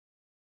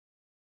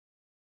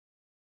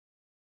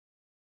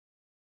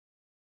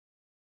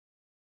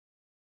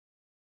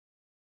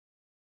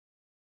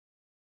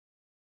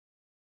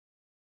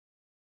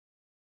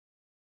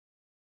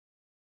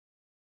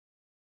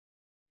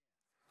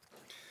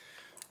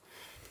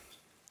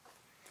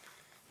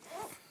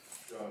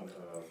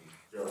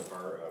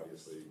Carr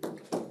obviously took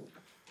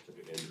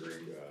an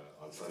injury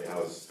on Sunday.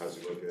 How's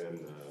he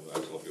looking?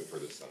 How's he looking for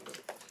this Sunday?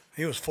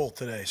 He was full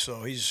today,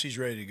 so he's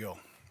ready to go.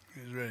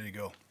 He's ready to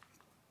go.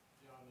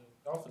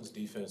 The Dolphins'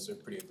 defense, they're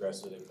pretty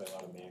aggressive. They play a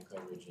lot of man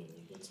coverage and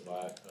blitz a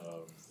lot.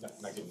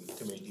 Not getting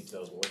too many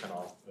details, but what kind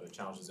of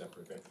challenges that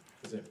present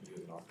for you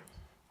as an offense?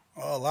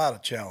 A lot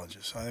of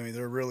challenges. I mean,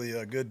 they're really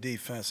a good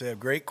defense. They have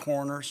great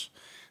corners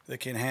that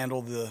can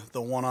handle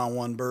the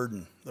one-on-one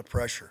burden, the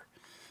pressure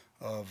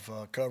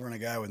of covering a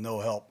guy with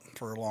no help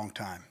for a long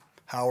time.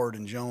 Howard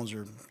and Jones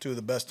are two of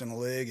the best in the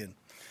league, and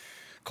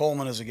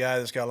Coleman is a guy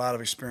that's got a lot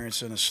of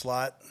experience in the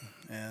slot,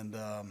 and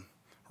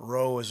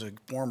Rowe is a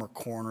former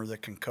corner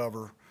that can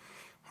cover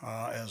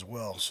as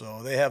well.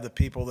 So they have the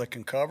people that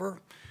can cover,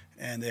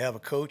 and they have a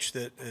coach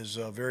that is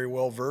very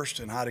well versed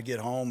in how to get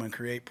home and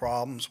create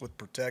problems with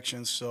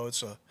protections. So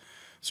it's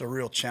a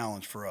real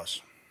challenge for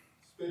us.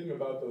 Speaking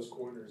about those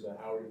corners,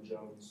 Howard and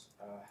Jones,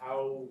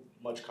 how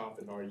much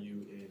confident are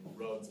you in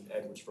Ruggs and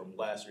Edwards from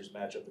last year's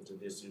matchup into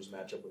this year's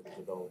matchup with the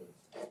development?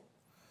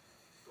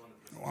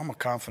 Well, I'm a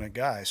confident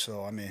guy,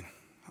 so I mean,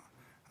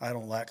 I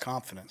don't lack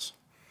confidence.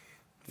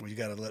 We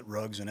got to let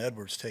Ruggs and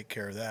Edwards take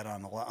care of that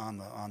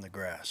on the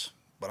grass.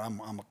 But I'm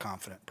a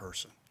confident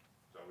person.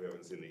 We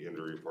haven't seen the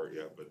injury report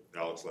yet, but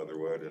Alex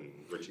Leatherwood and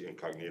Richie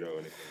Incognito,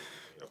 any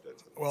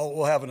updates? Well,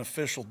 we'll have an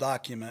official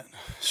document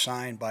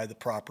signed by the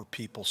proper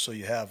people, so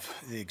you have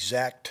the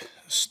exact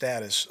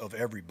status of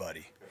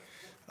everybody.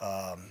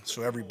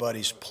 So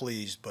everybody's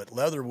pleased. But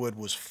Leatherwood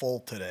was full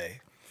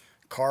today.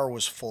 Carr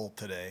was full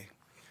today.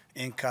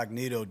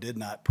 Incognito did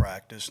not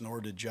practice,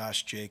 nor did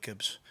Josh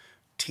Jacobs.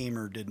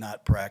 Teamer did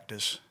not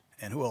practice.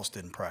 And who else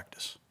didn't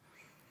practice?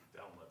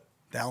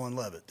 Dallin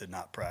Levitt did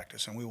not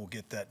practice, and we will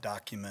get that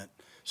document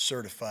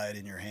certified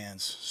in your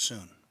hands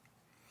soon.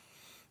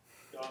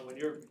 Jon, when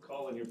you're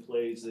calling your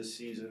plays this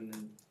season,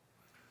 and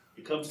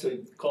it comes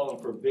to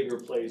calling for bigger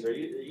plays,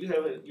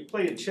 you're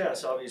playing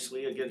chess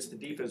obviously against the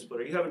defense, but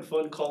are you having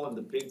fun calling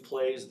the big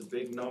plays, the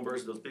big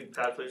numbers, those big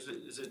pass plays?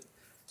 Is it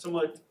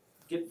somewhat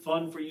get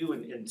fun for you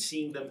in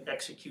seeing them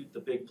execute the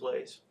big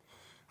plays?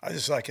 I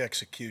just like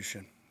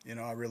execution. You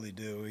know, I really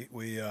do.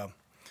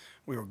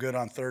 We were good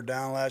on third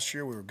down last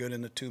year. We were good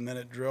in the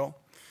 2-minute drill.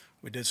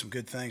 We did some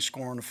good things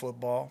scoring the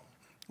football.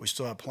 We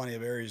still have plenty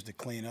of areas to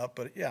clean up.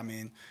 But, yeah, I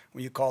mean,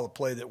 when you call a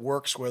play that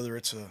works, whether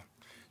it's a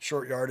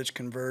short yardage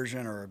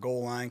conversion or a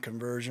goal line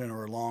conversion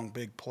or a long,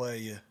 big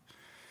play,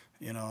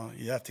 you know,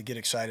 you have to get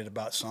excited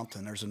about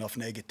something. There's enough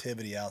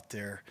negativity out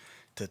there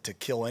to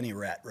kill any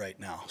rat right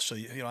now. So,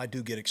 you know, I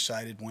do get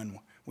excited when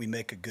we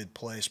make a good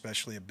play,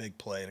 especially a big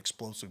play, an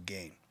explosive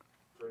game.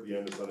 Toward the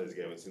end of Sunday's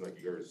game, it seemed like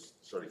you guys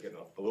started getting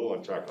a little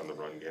on track on the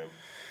run game.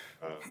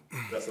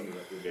 That's something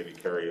that would maybe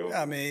carry over.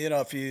 I mean, you know,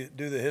 if you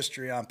do the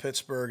history on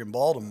Pittsburgh and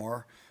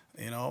Baltimore,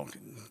 you know,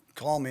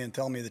 call me and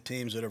tell me the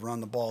teams that have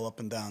run the ball up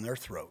and down their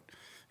throat.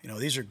 You know,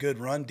 these are good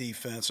run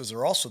defenses.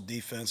 They're also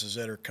defenses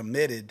that are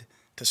committed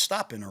to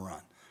stopping a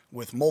run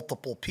with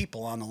multiple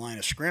people on the line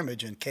of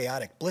scrimmage and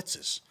chaotic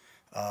blitzes.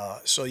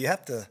 So you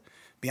have to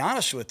be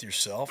honest with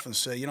yourself and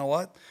say, you know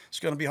what, it's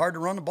going to be hard to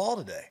run the ball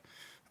today.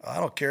 I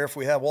don't care if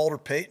we have Walter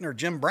Payton or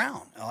Jim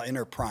Brown in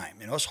their prime.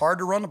 You know, it's hard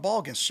to run the ball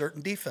against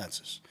certain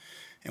defenses.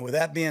 And with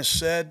that being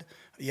said,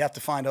 you have to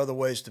find other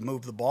ways to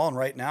move the ball. And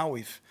right now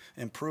we've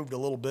improved a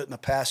little bit in the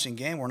passing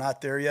game. We're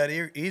not there yet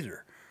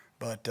either.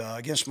 But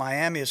against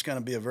Miami, it's going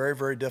to be a very,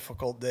 very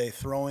difficult day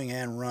throwing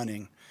and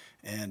running.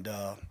 And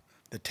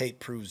the tape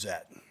proves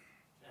that. You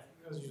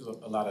guys use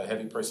a lot of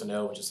heavy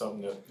personnel, which is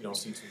something that you don't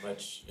see too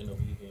much in the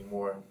league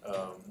anymore.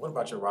 What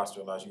about your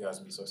roster allows you guys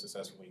to be so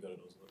successful when you go to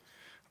those looks?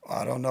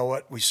 I don't know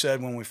what we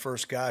said when we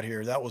first got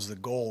here. That was the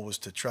goal, was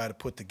to try to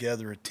put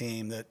together a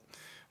team that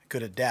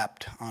could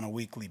adapt on a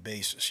weekly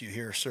basis. You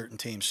hear certain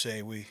teams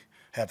say we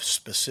have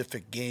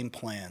specific game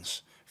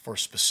plans for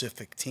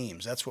specific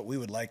teams. That's what we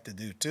would like to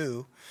do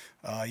too.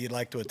 You'd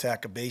like to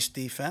attack a base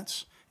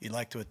defense. You'd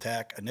like to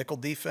attack a nickel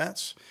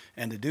defense.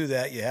 And to do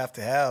that, you have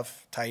to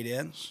have tight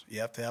ends. You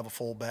have to have a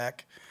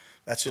fullback.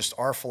 That's just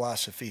our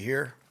philosophy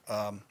here.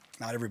 Not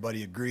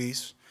everybody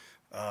agrees,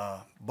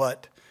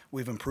 but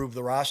we've improved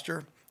the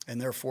roster, and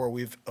therefore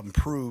we've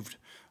improved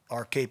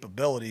our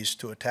capabilities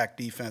to attack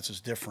defenses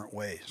different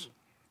ways.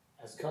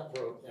 As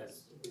cutthroat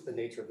as the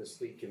nature of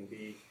this league can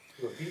be,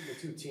 you were beating the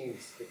two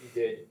teams that you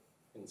did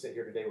and sit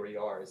here today where you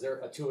are. Is there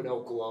a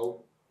 2-0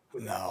 glow?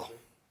 No.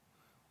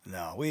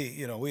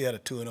 We had a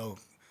 2-0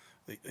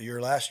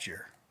 year last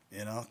year.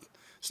 You know,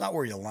 it's not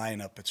where you line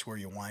up; it's where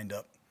you wind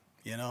up.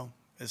 You know,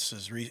 it's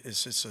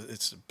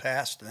the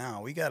past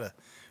now. We got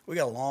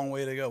a long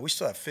way to go. We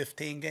still have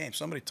 15 games.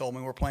 Somebody told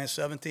me we're playing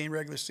 17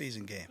 regular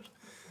season games.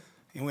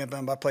 And we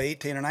might play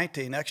 18 or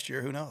 19 next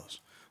year. Who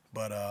knows?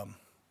 But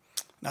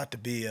not to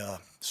be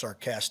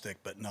sarcastic,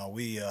 but no,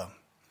 we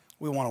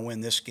want to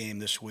win this game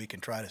this week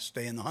and try to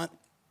stay in the hunt.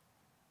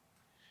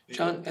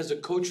 Jon, as a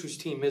coach whose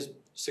team is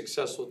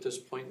successful at this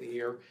point in the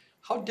year,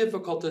 how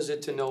difficult is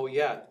it to know,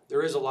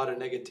 there is a lot of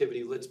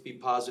negativity, let's be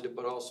positive,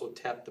 but also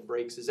tap the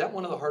brakes? Is that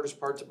one of the hardest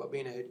parts about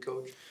being a head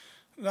coach?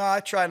 No, I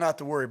try not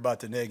to worry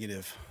about the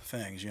negative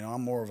things. You know,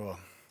 I'm more of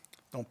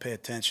a don't pay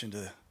attention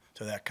to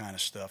that kind of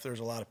stuff. There's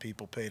a lot of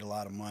people paid a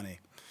lot of money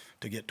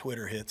to get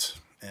Twitter hits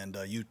and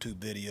YouTube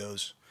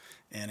videos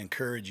and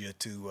encourage you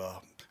to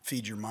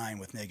feed your mind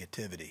with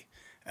negativity.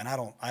 And I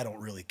don't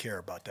really care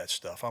about that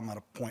stuff. I'm at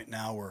a point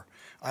now where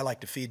I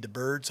like to feed the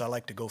birds. I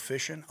like to go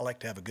fishing. I like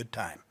to have a good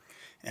time.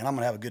 And I'm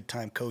going to have a good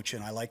time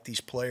coaching. I like these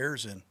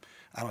players, and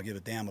I don't give a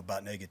damn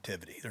about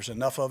negativity. There's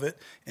enough of it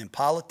in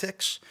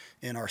politics,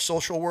 in our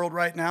social world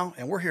right now,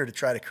 and we're here to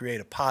try to create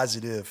a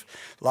positive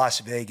Las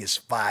Vegas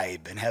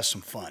vibe and have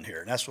some fun here,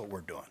 and that's what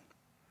we're doing.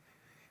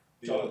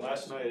 John,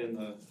 last night in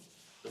the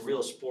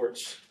Real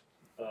Sports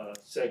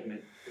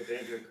segment with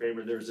Andrew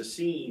Kramer, there was a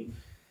scene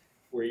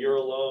where you're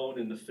alone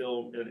in the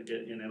film,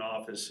 in an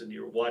office, and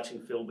you're watching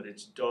film, but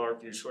it's dark,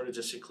 and you're sort of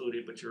just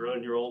secluded, but you're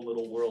in your own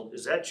little world.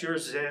 Is that your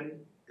zen?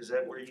 Is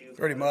that where you?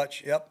 Pretty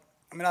much, yep.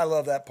 I mean, I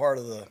love that part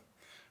of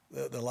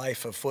the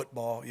life of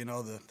football, you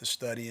know, the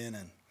studying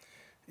and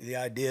the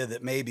idea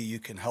that maybe you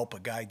can help a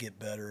guy get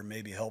better,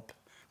 maybe help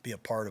be a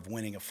part of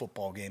winning a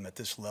football game at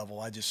this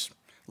level. I just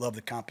love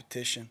the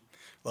competition,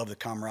 love the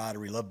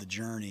camaraderie, love the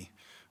journey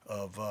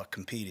of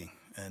competing.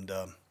 And,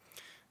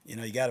 you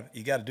know, you got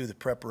to do the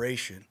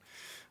preparation.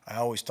 I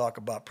always talk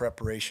about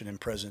preparation and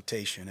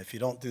presentation. If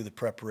you don't do the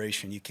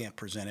preparation, you can't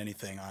present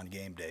anything on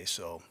game day.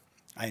 So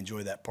I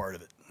enjoy that part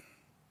of it.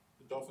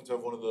 The Dolphins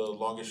have one of the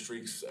longest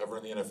streaks ever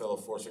in the NFL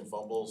of forcing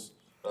fumbles.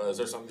 Is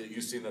there something that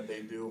you've seen that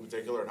they do in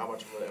particular, and how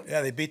much of it?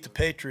 Yeah, they beat the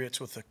Patriots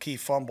with a key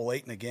fumble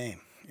late in the game.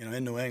 You know,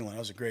 in New England, that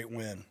was a great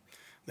win.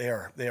 They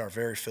are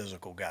very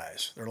physical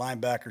guys. Their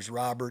linebackers,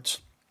 Roberts,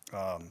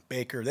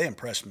 Baker, they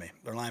impressed me.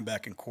 Their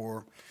linebacking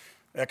core.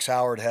 X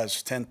Howard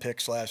has 10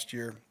 picks last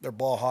year. They're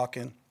ball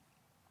hawking.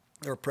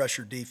 They're a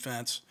pressure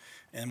defense,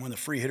 and when the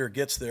free hitter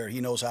gets there,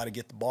 he knows how to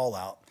get the ball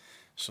out.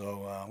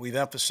 So we've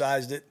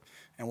emphasized it,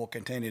 and we'll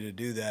continue to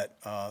do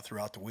that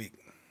throughout the week.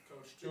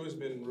 Coach, Drew has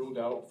been ruled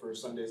out for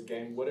Sunday's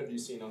game. What have you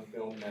seen on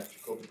film that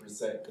Jacoby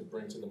Brissett could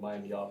bring to the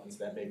Miami offense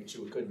that maybe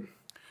Chua couldn't?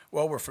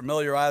 Well, we're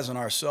familiarizing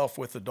ourselves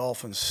with the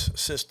Dolphins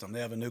system.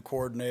 They have a new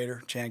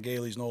coordinator. Chan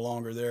Gailey's no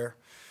longer there.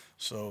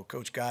 So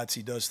Coach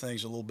Godsey does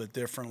things a little bit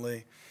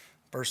differently.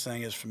 First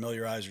thing is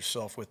familiarize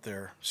yourself with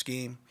their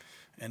scheme.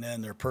 And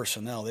then their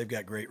personnel, they've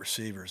got great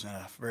receivers and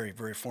a very,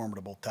 very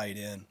formidable tight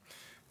end.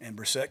 And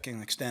Brissett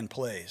can extend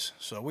plays.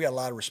 So we got a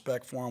lot of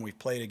respect for him. We've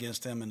played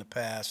against him in the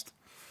past.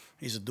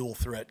 He's a dual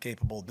threat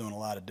capable of doing a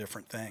lot of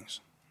different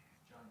things.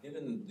 John,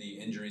 given the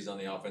injuries on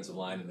the offensive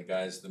line and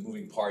the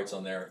moving parts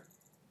on there,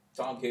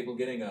 Tom Capel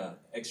getting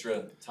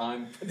extra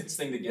time to put this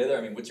thing together?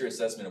 I mean, what's your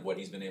assessment of what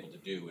he's been able to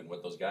do and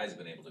what those guys have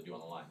been able to do on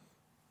the line?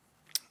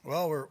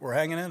 Well, we're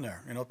hanging in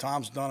there. You know,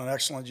 Tom's done an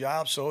excellent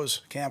job. So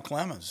is Cam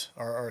Clemens,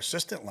 our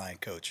assistant line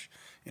coach.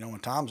 You know,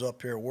 when Tom's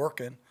up here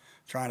working,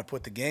 trying to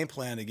put the game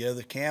plan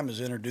together, Cam is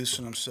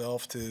introducing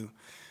himself to,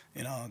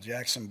 you know,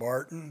 Jackson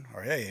Barton,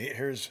 or hey,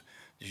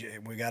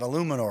 we got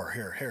Illuminor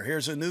here.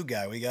 Here's a new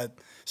guy. We got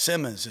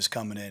Simmons is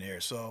coming in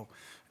here. So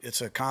it's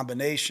a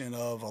combination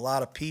of a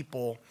lot of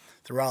people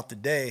throughout the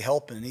day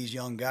helping these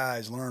young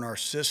guys learn our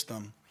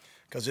system,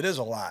 because it is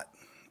a lot.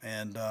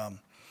 And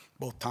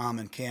both Tom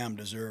and Cam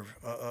deserve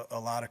a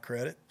lot of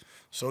credit.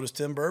 So does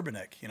Tim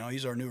Burbinek. You know,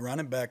 he's our new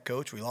running back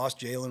coach. We lost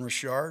Jalen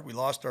Richard. We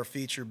lost our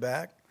feature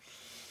back.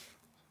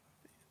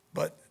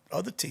 But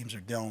other teams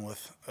are dealing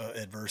with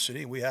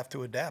adversity. We have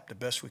to adapt the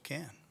best we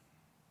can.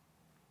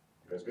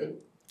 That's good.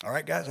 All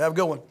right, guys, have a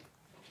good one.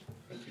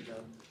 Thank you, John.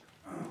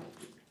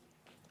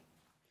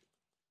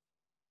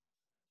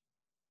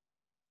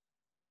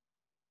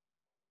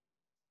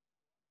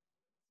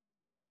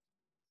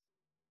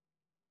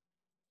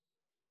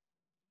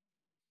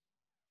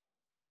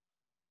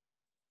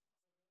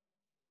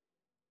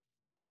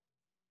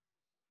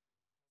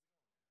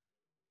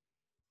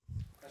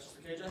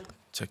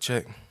 Check,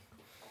 check.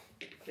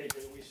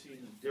 KJ, we've seen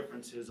the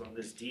differences on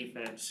this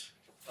defense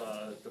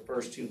the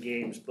first two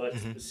games, but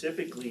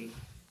specifically,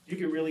 you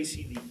can really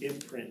see the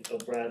imprint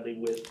of Bradley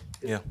with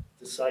his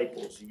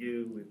disciples,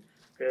 you and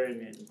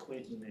Perryman and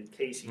Quentin and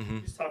Casey.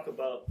 Just talk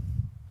about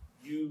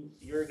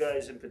your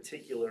guys in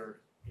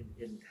particular,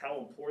 and how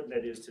important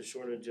that is to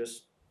sort of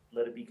just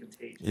let it be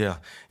contagious.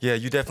 Yeah,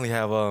 you definitely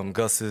have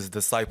Gus's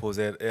disciples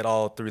at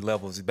all three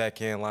levels,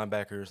 back end,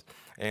 linebackers,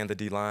 and the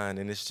D-line.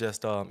 And it's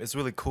just, it's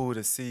really cool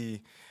to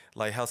see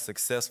like how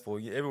successful,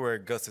 everywhere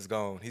Gus has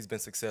gone, he's been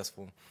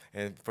successful.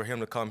 And for him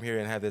to come here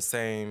and have the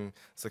same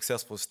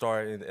successful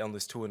start on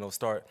this 2-0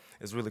 start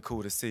is really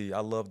cool to see.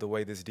 I love the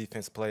way this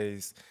defense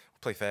plays. We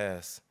play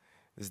fast.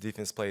 This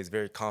defense plays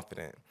very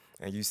confident.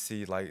 And you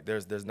see, like,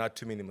 there's not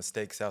too many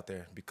mistakes out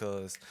there,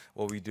 because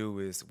what we do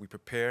is we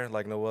prepare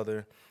like no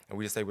other, and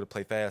we just able to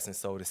play fast. And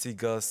so to see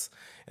Gus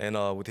and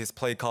with his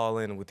play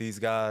calling and with these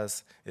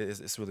guys,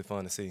 it's really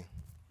fun to see.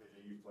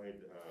 You played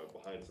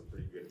behind some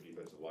pretty good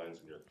defensive lines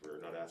in your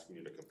career. Not asking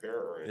you to compare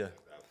or anything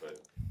like that, but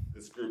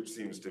this group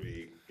seems to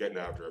be getting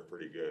after it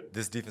pretty good.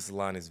 This defensive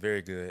line is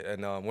very good.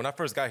 And when I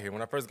first got here,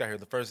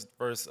 the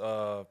first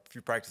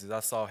few practices,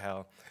 I saw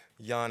how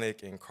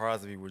Yannick and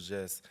Crosby were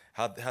just,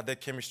 how their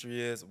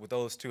chemistry is with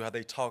those two, how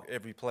they talk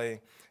every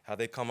play, how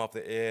they come off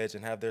the edge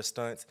and have their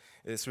stunts.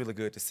 It's really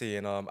good to see.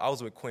 And I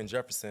was with Quinn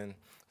Jefferson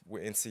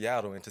in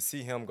Seattle, and to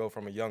see him go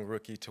from a young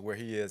rookie to where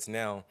he is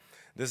now,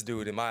 this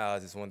dude, in my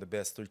eyes, is one of the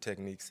best 3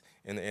 techniques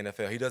in the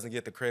NFL. He doesn't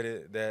get the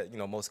credit that,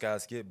 most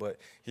guys get, but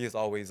he is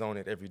always on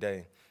it every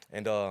day.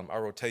 And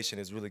our rotation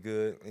is really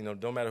good.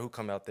 No matter who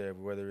come out there,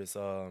 whether it's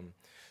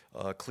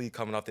Clee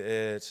coming off the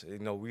edge,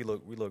 we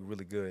look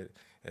really good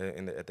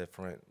at that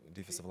front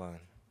defensive line.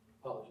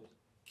 Apologies.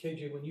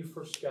 KJ, when you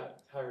first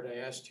got hired, I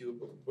asked you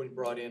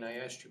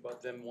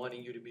about them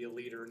wanting you to be a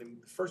leader. And in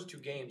the first 2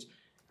 games,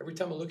 every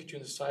time I look at you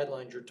in the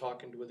sidelines, you're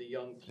talking with a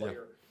young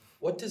player. Yeah.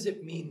 What does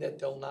it mean that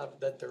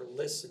they're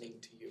listening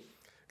to you?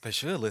 They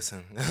should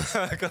listen,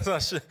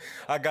 because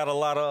I got a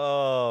lot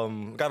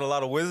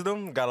of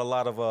wisdom, got a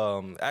lot of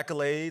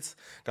accolades,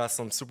 got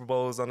some Super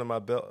Bowls under my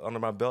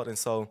belt, and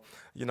so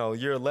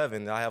year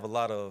 11, I have a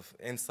lot of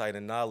insight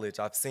and knowledge.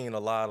 I've seen a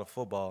lot of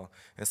football,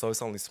 and so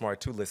it's only smart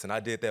to listen. I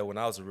did that when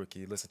I was a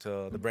rookie. Listen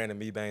to the Brandon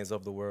Meebanes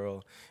of the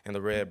world and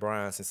the Red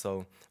Bryants, and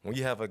so when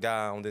you have a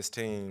guy on this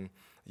team,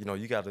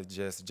 you got to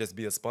just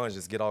be a sponge,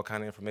 just get all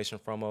kind of information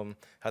from them,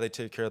 how they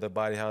take care of their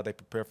body, how they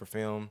prepare for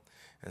film.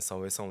 And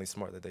so it's only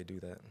smart that they do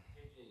that.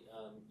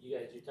 You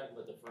guys, you're talking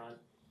about the front.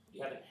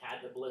 You haven't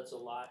had to blitz a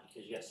lot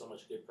because you got so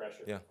much good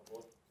pressure. Yeah.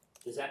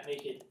 Does that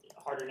make it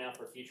harder now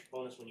for future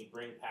opponents when you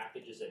bring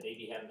packages that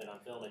maybe haven't been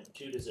on film? And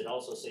 2, does it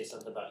also say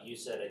something about, you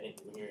said, I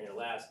think, when you were here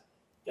last,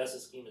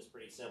 Gus's scheme is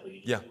pretty simple.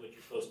 You just do what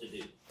you're supposed to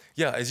do.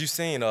 Yeah, as you've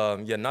seen,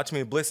 not too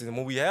many blitzes. And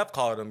when we have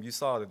called them, you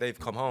saw that they've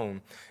come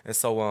home. And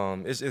so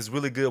it's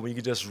really good when you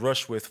can just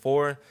rush with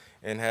 4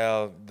 and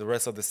have the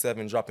rest of the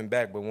 7 dropping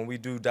back. But when we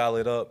do dial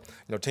it up,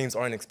 teams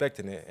aren't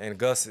expecting it. And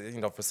Gus,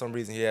 for some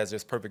reason, he has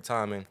just perfect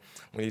timing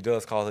when he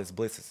does call his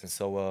blitzes. And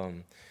so,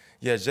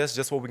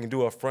 just what we can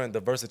do up front, the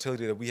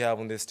versatility that we have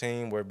on this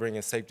team, we're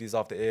bringing safeties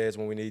off the edge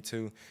when we need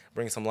to,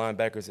 bring some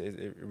linebackers,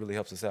 it really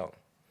helps us out.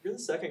 You're the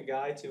second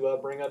guy to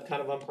bring up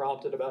kind of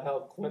unprompted about how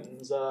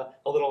Quentin's a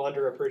little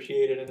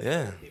underappreciated,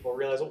 and people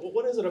realize, well,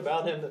 what is it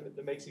about him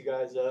that makes you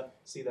guys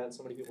see that? And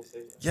so many people say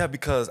that. Yeah,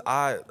 because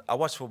I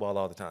watch football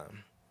all the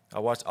time. I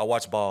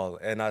watch ball,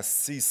 and I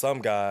see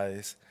some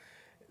guys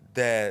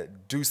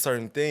that do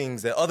certain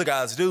things that other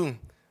guys do,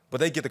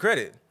 but they get the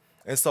credit.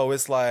 And so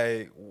it's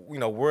like,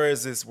 where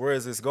is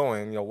this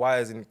going? Why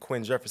isn't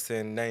Quinn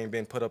Jefferson's name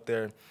being put up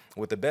there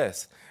with the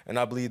best? And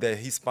I believe that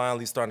he's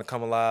finally starting to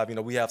come alive.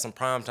 We have some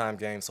primetime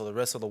games, so the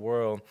rest of the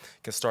world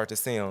can start to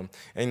see him.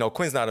 And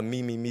Quinn's not a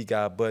me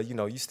guy, but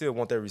you still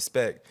want that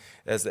respect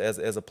as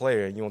a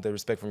player. You want that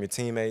respect from your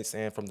teammates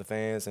and from the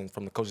fans and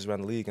from the coaches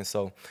around the league. And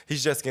so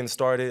he's just getting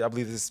started. I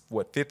believe this is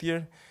 5th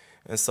year.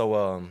 And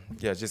so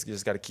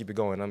just got to keep it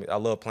going. I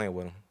love playing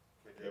with him.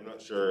 I'm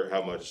not sure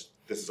how much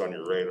this is on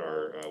your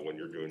radar when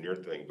you're doing your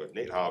thing, but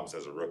Nate Hobbs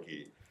as a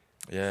rookie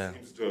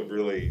seems to have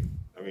really,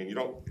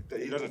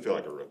 he doesn't feel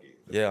like a rookie.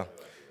 Yeah.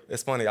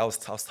 It's funny. I was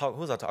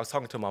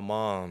talking to my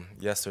mom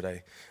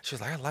yesterday. She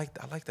was like,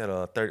 I like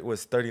that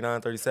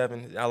 39,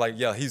 37. I like,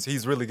 yeah,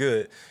 he's really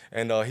good.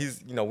 And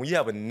he's, when you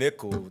have a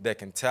nickel that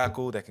can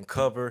tackle, that can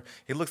cover,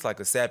 he looks like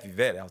a savvy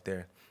vet out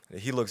there.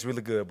 He looks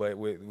really good, but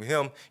with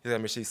him, you got to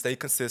make sure you stay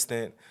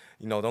consistent.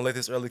 Don't let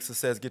this early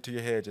success get to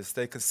your head. Just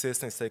stay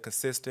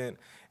consistent,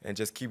 and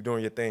just keep doing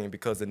your thing,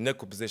 because the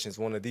nickel position is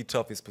one of the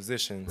toughest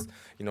positions,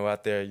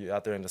 out there. You're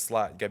out there in the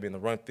slot. You got to be in the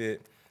run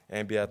fit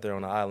and be out there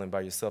on the island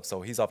by yourself.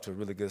 So he's off to a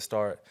really good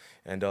start.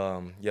 And, me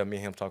and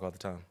him talk all the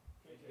time.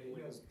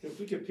 If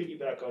we could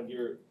piggyback on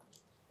your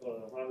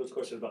Ronald's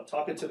question about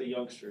talking to the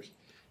youngsters,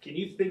 can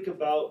you think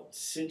about,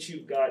 since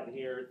you've gotten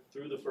here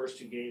through the first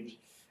 2 games,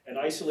 and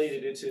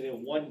isolated into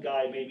one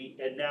guy maybe,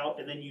 and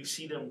then you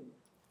see them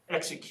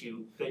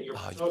execute that you're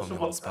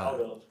somewhat proud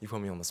of? You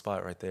put me on the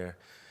spot right there.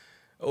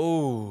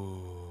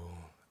 Oh,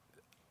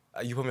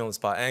 you put me on the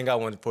spot. I ain't got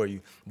one for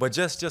you. But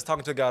just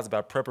talking to guys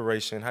about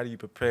preparation, how do you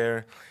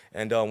prepare?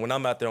 And when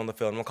I'm out there on the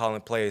field, I'm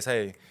calling plays,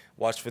 hey,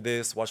 watch for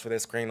that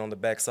screen on the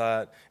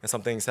backside, and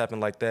some things happen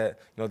like that.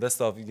 That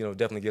stuff,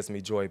 definitely gives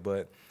me joy.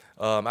 But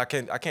I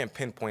can't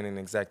pinpoint an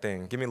exact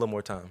thing. Give me a little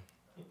more time.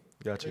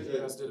 Got you. You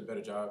guys did a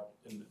better job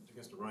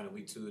against the run in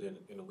week 2 than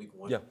in week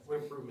 1. Yeah.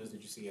 What improvements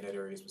did you see in that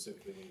area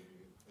specifically?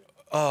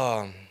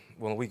 Well,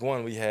 in week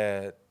 1 we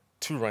had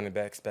 2 running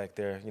backs back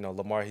there.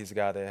 Lamar, he's a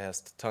guy that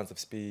has tons of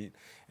speed,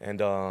 and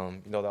they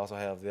also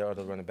have their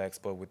other running backs.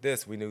 But with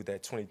this, we knew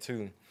that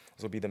 22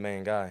 would be the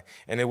main guy,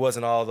 and it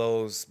wasn't all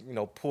those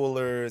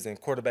pullers and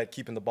quarterback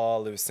keeping the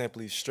ball. It was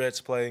simply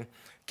stretch play,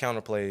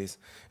 counter plays,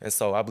 and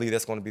so I believe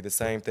that's going to be the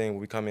same thing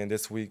when we come in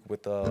this week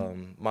with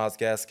Myles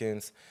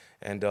Gaskins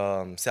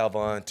and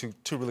Salvon, two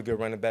really good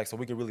running backs, so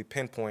we can really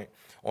pinpoint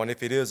on,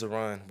 if it is a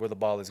run, where the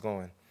ball is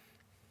going.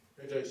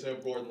 AJ, Sam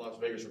Gordon, Las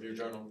Vegas Review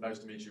Journal. Nice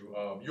to meet you.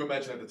 You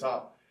mentioned at the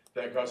top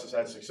that Gus has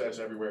had success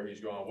everywhere he's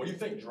gone. What do you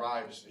think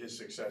drives his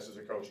success as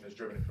a coach and has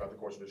driven him throughout the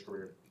course of his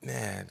career?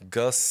 Man,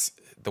 Gus,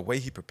 the way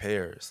he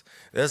prepares,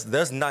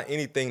 there's not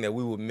anything that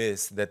we would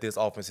miss that this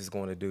offense is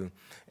going to do.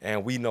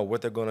 And we know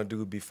what they're going to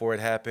do before it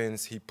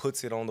happens. He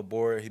puts it on the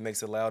board. He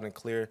makes it loud and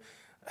clear.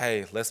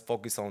 Hey, let's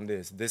focus on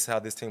this. This is how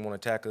this team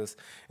want to attack us.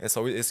 And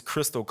so it's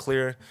crystal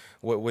clear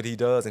what he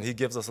does, and he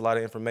gives us a lot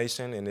of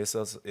information, and it's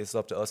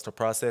up to us to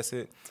process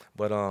it.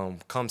 But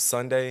come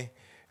Sunday,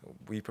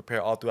 we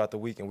prepare all throughout the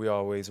week, and we're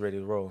always ready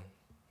to roll.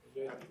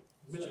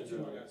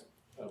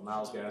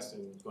 Miles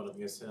Gaston going up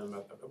against him.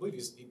 I believe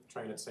he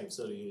trained at the same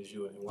facility as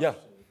you in Yeah.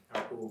 Washington.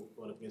 How cool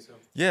going up against him?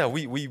 Yeah,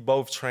 we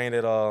both trained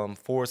at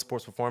Ford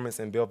Sports Performance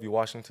in Bellevue,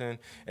 Washington,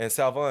 and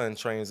Salvon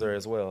trains there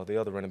as well, the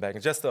other running back.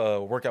 And just to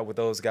work out with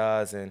those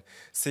guys and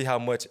see how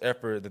much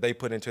effort that they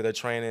put into their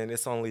training,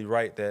 it's only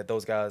right that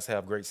those guys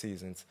have great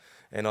seasons.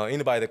 And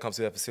anybody that comes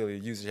to that facility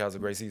usually has a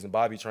great season.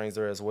 Bobby trains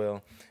there as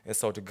well. And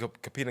so to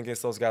compete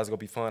against those guys is going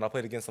to be fun. I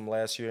played against them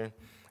last year, and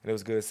it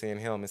was good seeing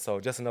him. And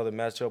so just another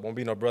matchup. Won't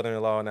be no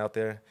brother-in-law out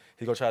there.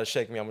 He going to try to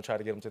shake me. I'm going to try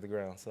to get him to the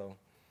ground. So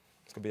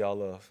it's going to be all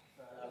love.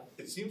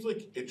 It seems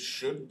like it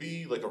should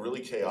be like a really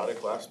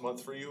chaotic last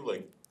month for you,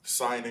 like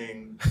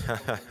signing,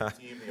 the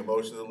team, the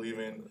emotions of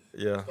leaving,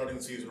 starting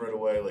the season right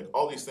away, like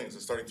all these things,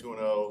 and starting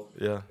 2-0.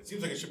 Yeah. It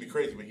seems like it should be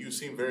crazy, but you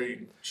seem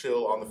very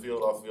chill on the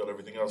field, off the field,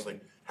 everything else.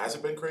 Like, has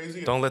it been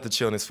crazy? Don't let the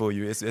chillness fool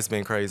you. It's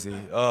been crazy.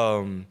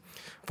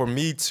 For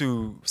me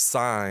to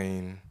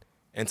sign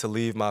and to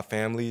leave my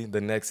family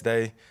the next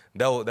day,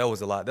 that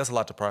was a lot. That's a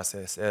lot to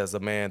process as a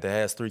man that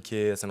has 3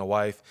 kids and a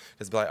wife.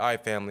 Just be like, all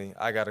right, family,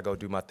 I got to go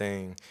do my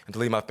thing. And to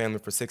leave my family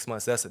for 6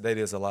 months, that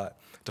is a lot.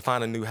 To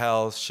find a new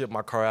house, ship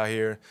my car out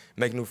here,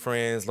 make new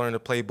friends, learn the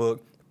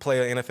playbook,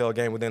 play an NFL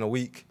game within a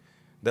week,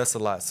 that's a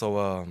lot.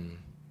 So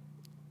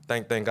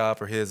thank God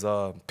for his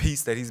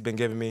peace that he's been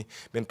giving me.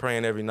 Been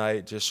praying every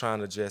night, just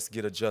trying to just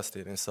get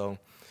adjusted. And so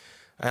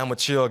I am a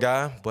chill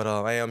guy, but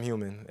I am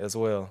human as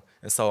well.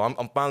 And so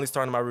I'm finally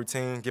starting my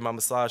routine, get my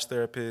massage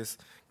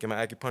therapist, get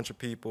my acupuncture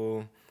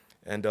people,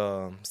 and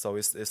so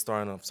it's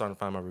starting to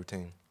find my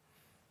routine.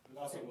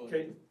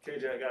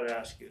 KJ, I got to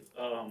ask you.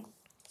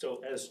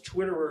 So as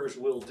Twitterers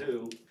will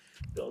do,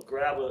 they'll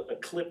grab a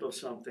clip of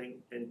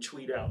something and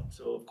tweet out.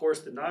 So of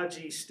course the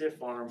Najee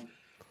stiff arm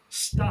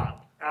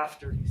stopped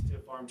after he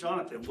stiff armed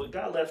Jonathan. What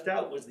got left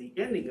out was the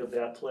ending of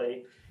that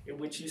play, in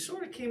which you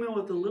sort of came in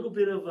with a little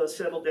bit of a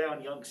settle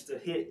down youngster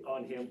hit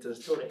on him to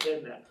sort of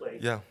end that play.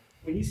 Yeah.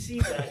 When you see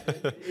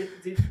that,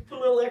 did you put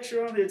a little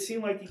extra on it? It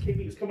seemed like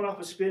he was coming off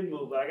a spin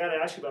move. I got to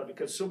ask you about it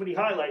because so many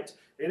highlights,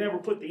 they never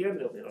put the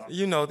end of it on.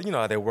 You know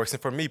how that works.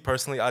 And for me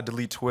personally, I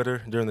delete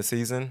Twitter during the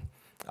season.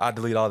 I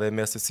delete all that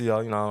mess to see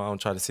all, I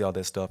don't try to see all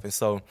that stuff. And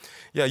so,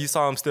 yeah, you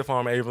saw him stiff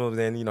arm Abrams,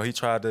 and he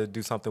tried to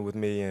do something with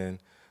me, and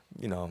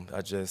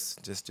I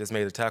just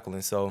made a tackle.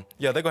 And so,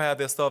 yeah, they're gonna have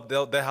their stuff.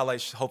 That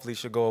highlight hopefully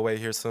should go away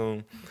here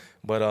soon.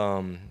 But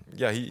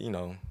yeah, he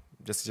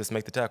just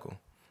make the tackle.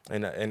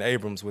 And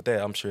Abrams with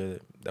that, I'm sure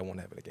that won't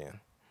happen again.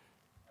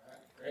 All right,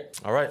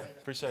 great. All right,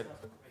 appreciate it.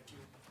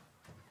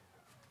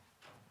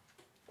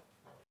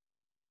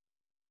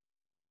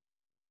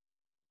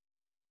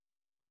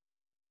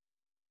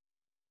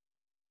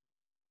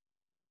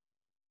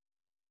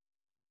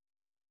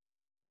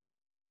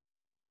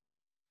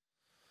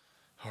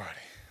 All righty.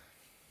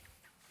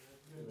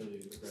 Really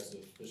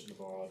aggressive, pushing the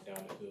ball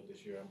down the field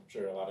this year. I'm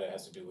sure a lot of that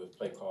has to do with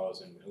play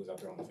calls and who's out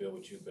there on the field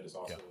with you, but it's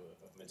also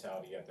a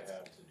mentality you have to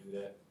do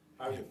that.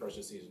 How do you approach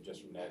the season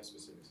just from that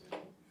specific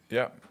standpoint?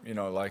 Yeah,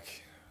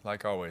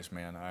 like always,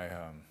 man.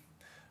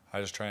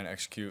 I just try and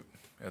execute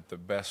at the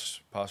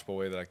best possible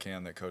way that I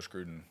can. That Coach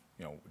Gruden,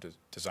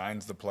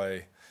 designs the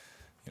play,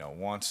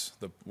 wants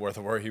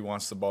where he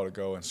wants the ball to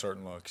go in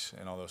certain looks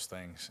and all those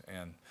things.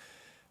 And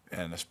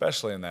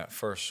especially in that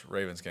first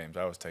Ravens games,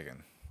 I was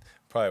taking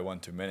probably one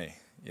too many,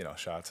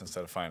 shots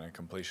instead of finding a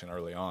completion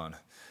early on.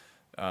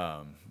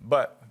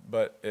 But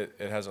it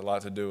has a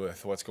lot to do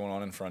with what's going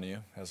on in front of you.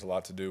 It has a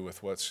lot to do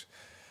with what's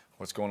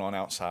going on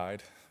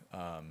outside,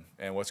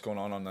 and what's going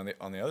on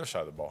the other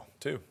side of the ball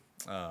too.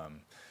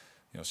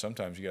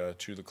 Sometimes you got to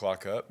chew the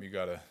clock up. You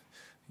got to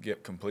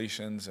get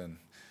completions and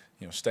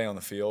stay on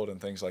the field and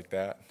things like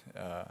that.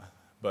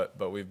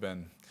 But we've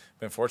been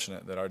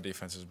fortunate that our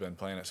defense has been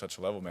playing at such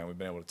a level, man. We've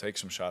been able to take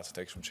some shots,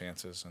 take some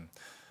chances, and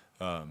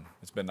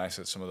it's been nice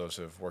that some of those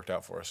have worked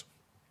out for us.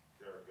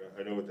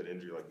 I know with an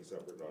injury like you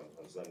suffered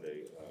on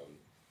Sunday,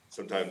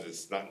 sometimes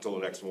it's not until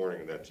the next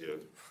morning that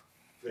you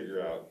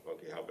figure out,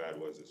 okay, how bad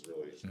was this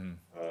really?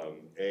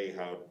 Mm-hmm.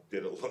 How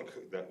did it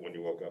look that when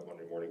you woke up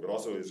Monday morning? But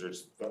also, is there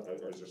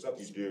stuff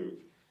you do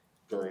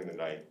during the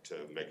night to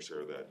make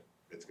sure that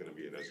it's going to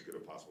be in as good a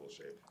possible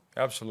shape?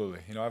 Absolutely.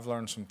 I've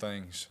learned some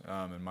things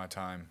in my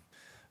time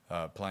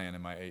playing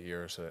in my 8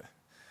 years that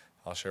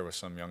I'll share with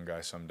some young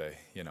guy someday,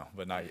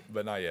 but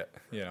not yet,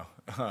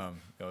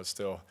 it's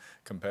still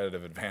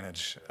competitive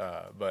advantage.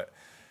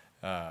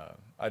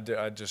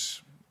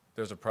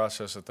 There's a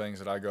process of things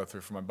that I go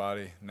through for my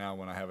body. Now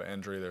when I have an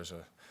injury, there's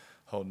a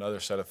whole nother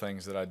set of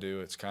things that I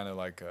do. It's kind of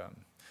like a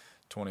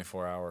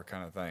 24-hour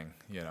kind of thing,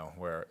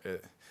 where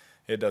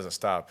it doesn't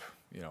stop.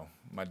 You know,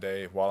 my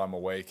day while I'm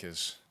awake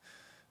is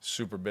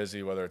super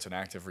busy, whether it's an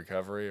active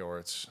recovery or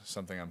it's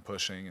something I'm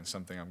pushing and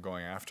something I'm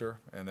going after.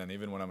 And then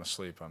even when I'm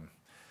asleep, I'm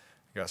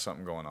got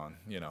something going on,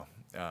 you know.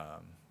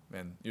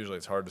 And usually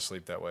it's hard to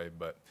sleep that way,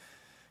 but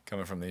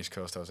coming from the East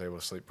Coast, I was able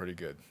to sleep pretty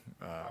good.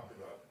 Talk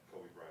about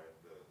Kobe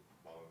Bryant, the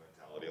Mamba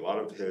mentality. A lot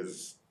of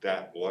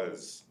that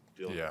was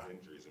dealing with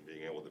injuries and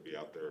being able to be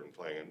out there and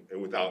playing,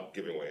 and without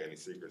giving away any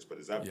secrets. But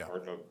is that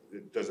part of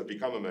it? Does it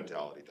become a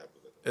mentality type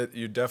of it?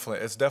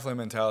 It's definitely a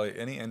mentality.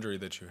 Any injury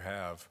that you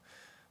have,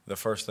 the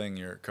first thing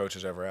your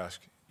coaches ever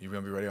ask, you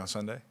gonna be ready on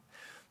Sunday?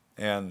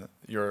 And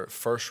your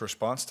first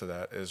response to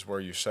that is where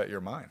you set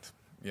your mind.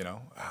 You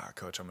know,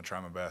 coach, I'm gonna try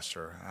my best,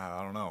 or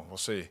I don't know, we'll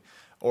see.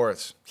 Or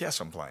it's, yes,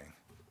 I'm playing.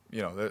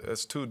 You know,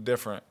 it's two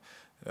different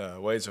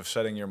ways of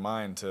setting your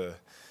mind to,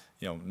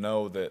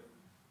 know that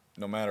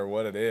no matter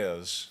what it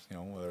is,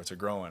 whether it's a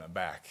groin, a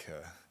back,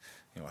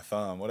 a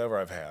thumb, whatever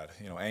I've had,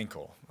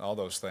 ankle, all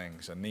those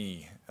things, a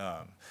knee,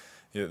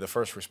 the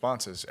first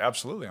response is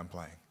absolutely I'm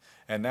playing.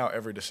 And now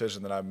every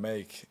decision that I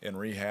make in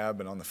rehab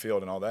and on the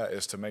field and all that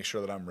is to make sure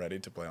that I'm ready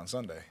to play on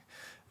Sunday.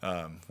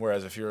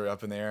 Whereas if you're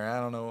up in the air, I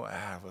don't know,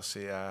 we'll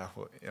see,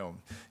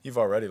 you've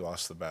already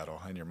lost the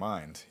battle in your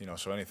mind,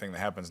 so anything that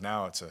happens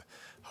now, it's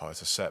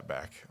a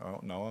setback. Oh,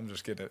 no, I'm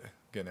just getting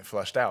it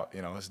flushed out,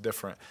 it's a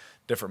different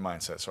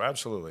mindset. So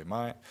absolutely,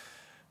 my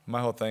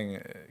whole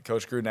thing,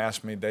 Coach Gruden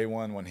asked me day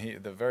one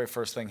the very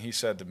first thing he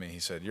said to me, he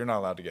said, you're not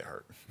allowed to get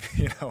hurt,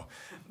 he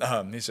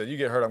said, you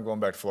get hurt, I'm going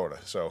back to Florida.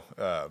 So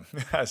I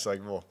was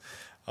like, well,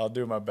 I'll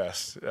do my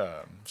best.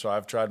 So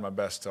I've tried my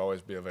best to always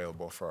be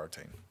available for our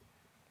team.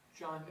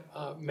 Jon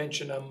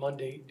mentioned on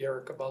Monday,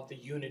 Derek, about the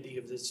unity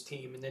of this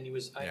team, and then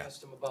I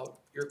asked him about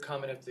your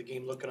comment after the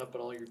game, looking up at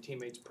all your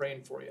teammates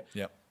praying for you.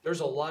 Yep. There's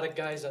a lot of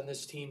guys on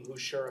this team who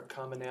share a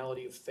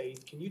commonality of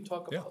faith. Can you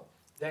talk about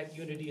that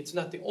unity? It's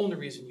not the only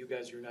reason you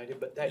guys are united,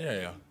 but that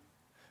unity.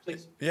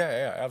 Please.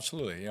 Yeah,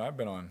 absolutely. I've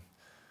been on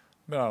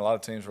a lot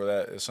of teams where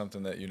that is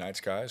something that unites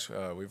guys.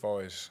 We've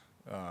always,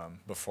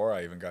 before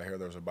I even got here,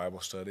 there was a Bible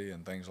study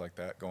and things like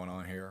that going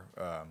on here.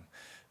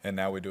 And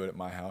now we do it at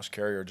my house.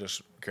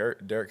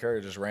 Derek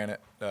Carr just ran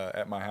it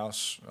at my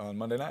house on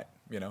Monday night,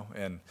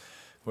 and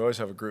we always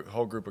have a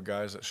whole group of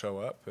guys that show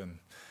up, and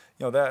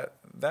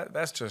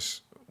that's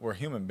just, we're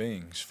human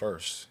beings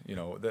first.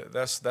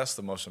 That's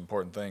the most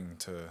important thing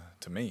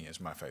to me is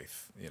my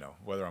faith.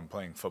 Whether I'm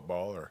playing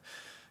football or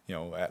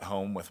at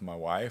home with my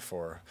wife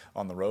or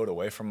on the road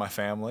away from my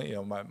family,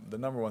 the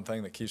number one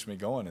thing that keeps me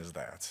going is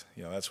that.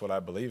 That's what I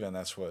believe in.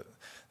 That's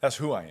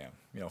who I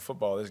am.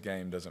 Football, this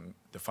game doesn't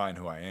define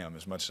who I am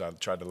as much as I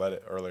tried to let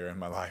it earlier in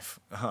my life.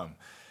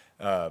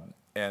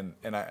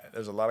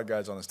 There's a lot of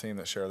guys on this team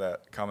that share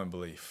that common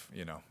belief,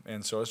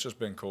 and so it's just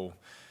been cool.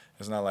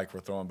 It's not like we're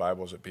throwing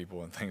Bibles at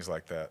people and things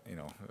like that,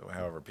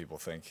 however people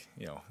think,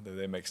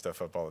 they make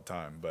stuff up all the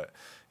time. But,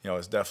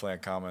 it's definitely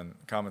a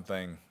common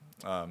thing,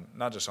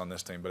 not just on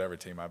this team, but every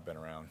team I've been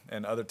around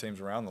and other teams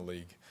around the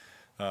league.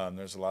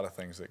 There's a lot of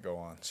things that go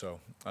on. So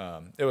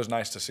it was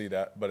nice to see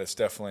that, but it's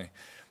definitely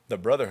the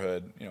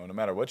brotherhood, no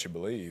matter what you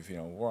believe,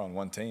 we're on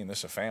one team. This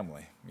is a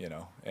family,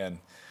 and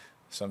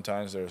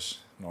sometimes there's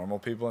normal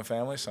people in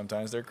families.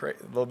 Sometimes they're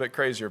a little bit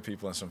crazier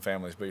people in some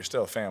families, but you're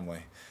still a family.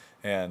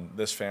 And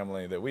this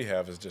family that we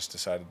have has just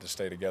decided to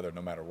stay together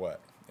no matter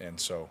what. And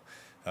so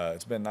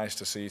it's been nice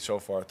to see so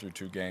far through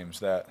 2 games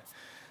that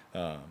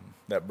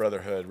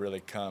brotherhood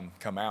really come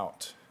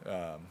out.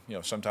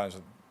 Sometimes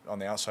on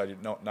the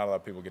outside, not a lot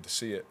of people get to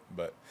see it,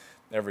 but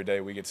every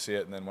day we get to see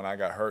it. And then when I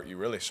got hurt, you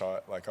really saw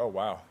it like, oh,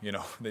 wow,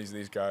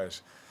 these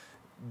guys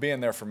being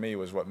there for me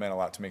was what meant a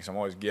lot to me because I'm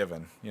always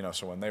giving,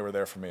 so when they were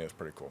there for me, it was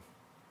pretty cool.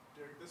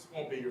 This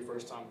won't be your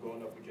first time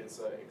going up against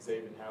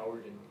Xavier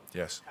Howard, and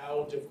yes,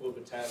 how difficult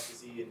of a task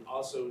is he, and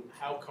also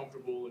how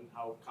comfortable and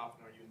how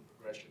confident are you in the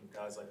progression of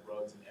guys like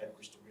Ruggs and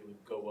Edwards to really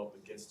go up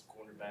against a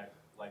cornerback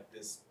like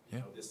this,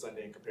 this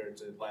Sunday compared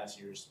to last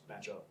year's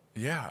matchup?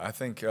 Yeah, I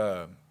think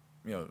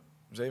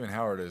Xavier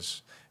Howard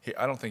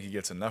I don't think he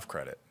gets enough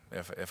credit,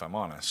 if I'm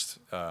honest.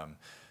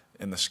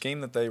 In the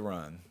scheme that they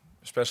run,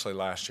 especially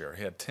last year,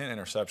 he had 10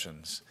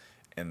 interceptions,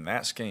 and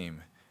that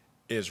scheme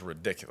is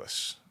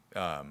ridiculous.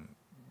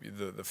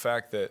 The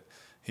fact that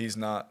he's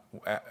not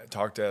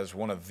talked as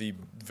one of the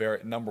very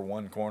number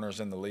 1 corners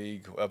in the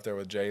league, up there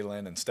with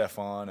Jalen and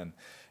Stephon, and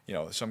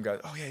some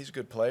guys, oh yeah, he's a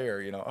good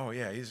player, oh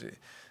yeah,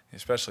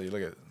 especially you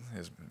look at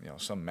his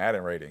some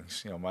Madden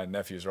ratings. My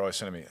nephews are always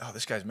sending me, oh,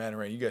 this guy's Madden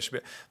rating, you guys should be,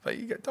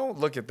 but don't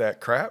look at that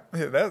crap.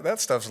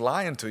 That stuff's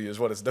lying to you is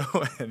what it's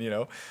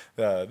doing.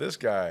 This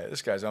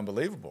guy's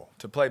unbelievable.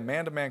 To play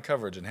man-to-man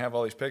coverage and have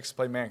all these picks,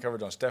 play man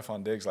coverage on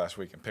Stephon Diggs last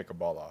week and pick a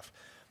ball off.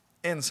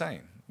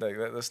 Insane.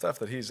 The stuff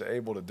that he's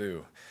able to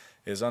do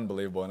is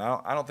unbelievable, and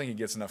I don't think he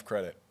gets enough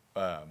credit.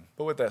 But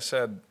with that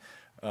said,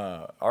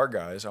 our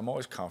guys, I'm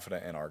always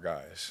confident in our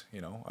guys.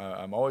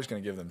 I'm always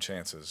going to give them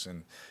chances,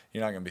 and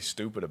you're not going to be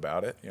stupid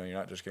about it. You're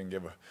not just going to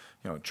give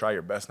try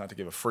your best not to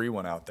give a free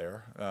one out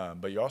there,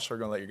 but you also are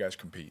going to let your guys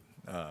compete.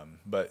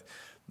 But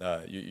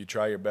you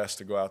try your best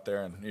to go out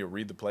there and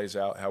read the plays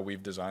out how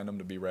we've designed them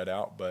to be read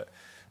out, but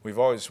we've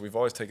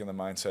always taken the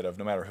mindset of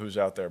no matter who's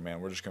out there,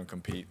 man, we're just going to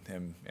compete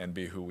and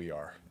be who we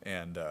are.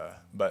 And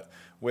but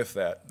with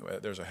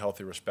that, there's a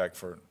healthy respect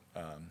for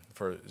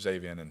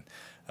Xavier and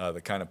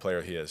the kind of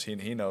player he is.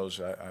 He knows.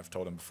 I've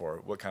told him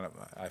before what kind of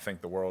I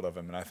think the world of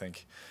him, and I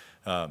think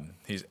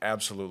he's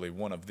absolutely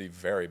one of the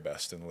very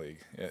best in the league,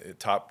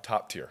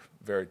 top tier,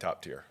 very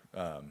top tier,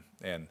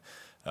 and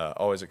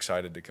always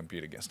excited to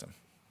compete against him.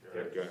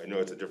 Yeah, I know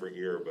it's a different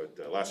year,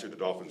 but last year the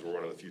Dolphins were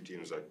one of the few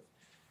teams that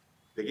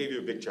they gave you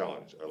a big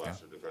challenge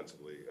last year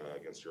defensively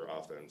against your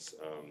offense.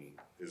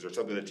 Is there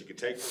something that you could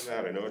take from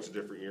that? I know it's a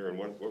different year, and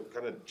what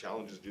kind of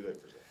challenges do they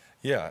present?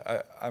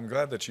 Yeah, I'm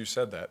glad that you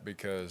said that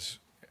because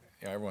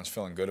everyone's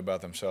feeling good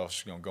about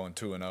themselves, going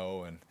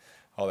 2-0 and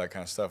all that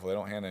kind of stuff. Well, they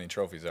don't hand any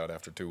trophies out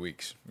after 2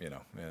 weeks, and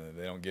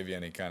they don't give you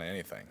any kind of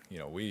anything.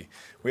 We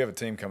have a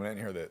team coming in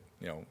here that,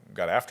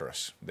 got after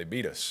us. They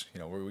beat us.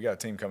 We got a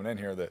team coming in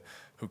here that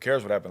who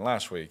cares what happened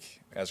last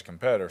week as a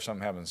competitor. If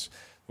something happens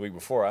the week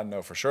before, I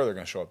know for sure they're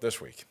going to show up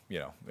this week.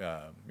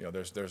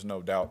 There's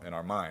no doubt in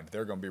our mind.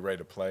 They're going to be ready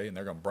to play and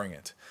they're going to bring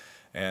it.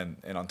 And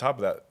on top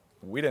of that,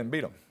 we didn't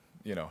beat them,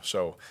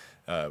 so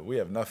we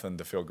have nothing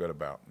to feel good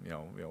about.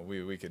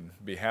 We can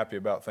be happy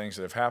about things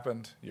that have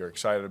happened. You're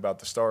excited about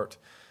the start,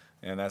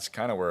 and that's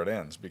kind of where it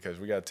ends because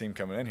we got a team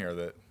coming in here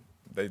that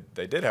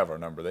they did have our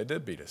number. They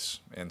did beat us.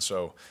 And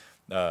so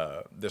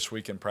this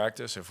week in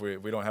practice, if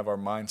we don't have our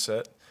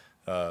mindset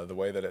the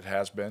way that it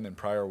has been in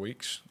prior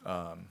weeks,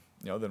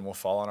 then we'll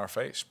fall on our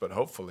face. But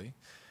hopefully,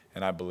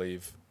 and I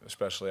believe,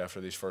 especially after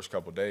these first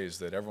couple of days,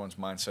 that everyone's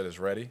mindset is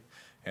ready,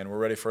 and we're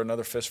ready for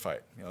another fist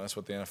fight. That's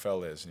what the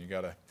NFL is, and you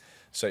got to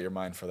set your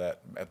mind for that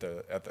at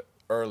the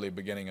early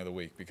beginning of the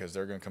week because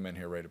they're going to come in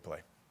here ready to play.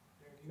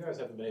 You guys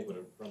haven't been able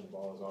to run the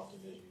ball as often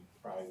as you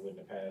probably would in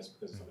the past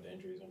because of some of the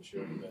injuries, I'm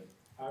sure. But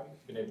how have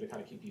you been able to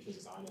kind of keep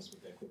defenses honest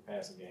with that quick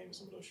passing game and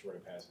some of those shorter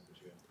passes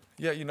that you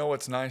have? Yeah,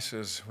 what's nice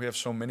is we have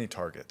so many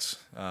targets.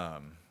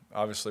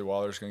 Obviously,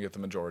 Waller's going to get the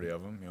majority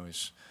of them.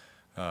 He's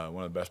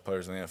one of the best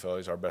players in the NFL.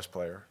 He's our best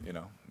player.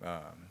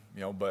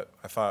 But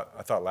I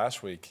thought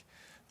last week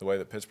the way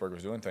that Pittsburgh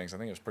was doing things, I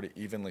think it was pretty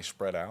evenly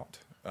spread out.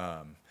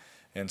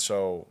 And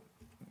so,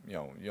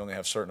 you only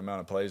have a certain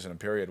amount of plays in a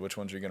period. Which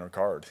ones are you going to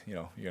card?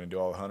 You're going to do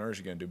all the Hunters.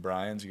 You're going to do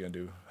Bryans. You're going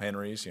to do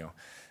Henrys.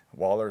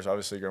 Waller's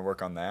obviously going to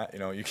work on that.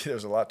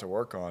 There's a lot to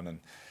work on, and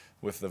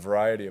with the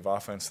variety of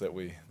offense that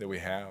we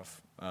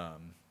have,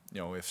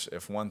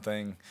 if one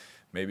thing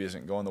maybe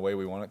isn't going the way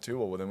we want it to,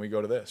 well then we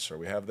go to this, or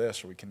we have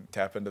this, or we can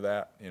tap into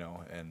that.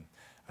 And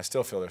I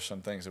still feel there's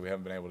some things that we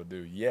haven't been able to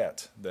do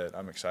yet that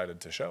I'm excited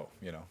to show.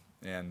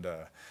 And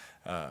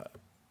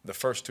the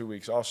first 2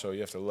 weeks also, you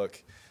have to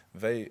look.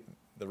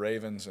 The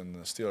Ravens and the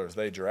Steelers,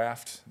 they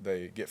draft,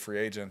 they get free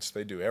agents,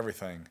 they do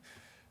everything,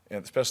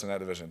 and especially in that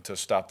division, to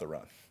stop the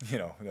run.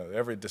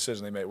 Every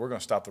decision they make, we're going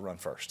to stop the run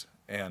first.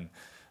 And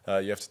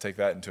you have to take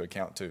that into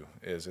account too,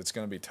 is it's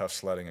going to be tough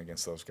sledding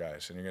against those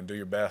guys. And you're going to do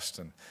your best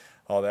and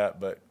all that,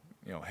 but,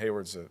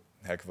 Hayward's a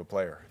heck of a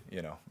player.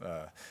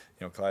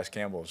 Calais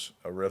Campbell's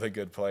a really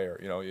good player.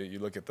 You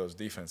look at those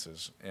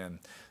defenses, and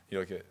you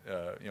look at,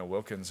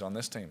 Wilkins on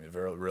this team,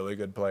 a really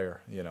good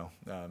player.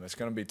 It's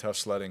going to be tough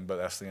sledding, but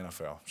that's the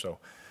NFL. So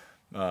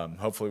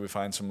hopefully we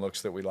find some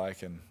looks that we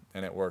like and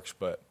it works.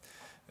 But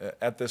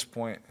at this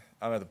point,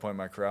 I'm at the point in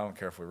my career, I don't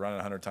care if we run it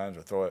 100 times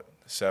or throw it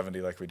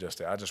 70 like we just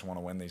did. I just want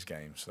to win these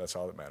games. That's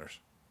all that matters.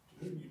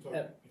 You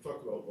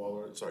talked about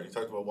Waller. Sorry, you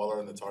talked about Waller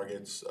and the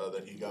targets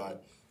that he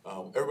got.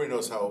 Everybody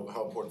knows how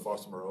important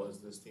Foster Moreau is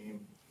to this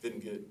team.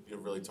 Didn't get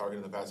really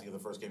targeted in the passing in the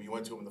first game. You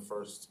went to him in the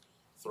first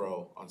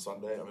throw on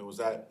Sunday. I mean, was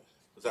that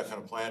kind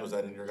of planned? Was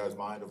that in your guys'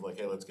 mind of like,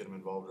 hey, let's get him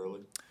involved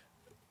early?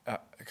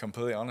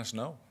 Completely honest,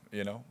 no.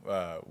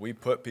 We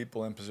put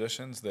people in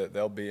positions that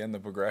they'll be in the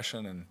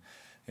progression, and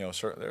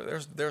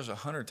there's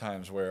 100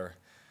 times where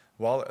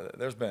Waller.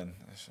 There's been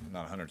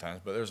not 100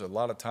 times, but there's a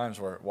lot of times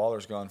where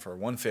Waller's gone for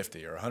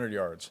 150 or 100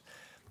 yards,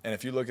 and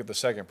if you look at the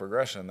second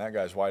progression, that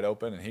guy's wide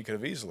open, and he could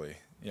have easily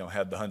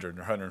had the 100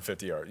 or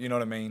 150 yards. You know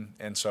what I mean?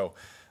 And so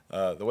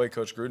the way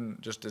Coach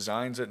Gruden just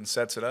designs it and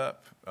sets it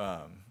up,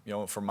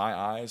 for my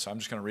eyes, I'm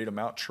just going to read them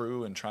out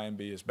true and try and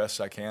be as best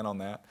as I can on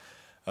that.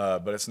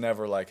 But it's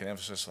never like an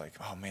emphasis like,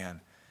 oh, man,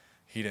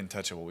 he didn't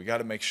touch it. Well, we got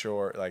to make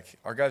sure. Like,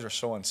 our guys are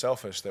so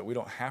unselfish that we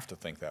don't have to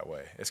think that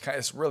way.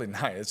 It's really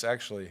nice. It's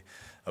actually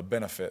a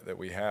benefit that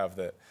we have,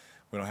 that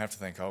we don't have to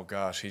think, oh,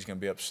 gosh, he's going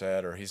to be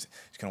upset or he's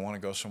going to want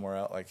to go somewhere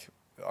else. Like,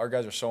 our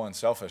guys are so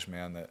unselfish,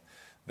 man, that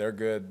they're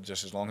good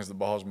just as long as the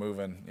ball's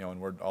moving,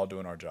 and we're all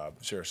doing our job.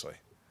 Seriously.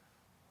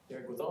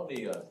 Derek, with all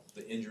the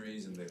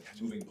injuries and the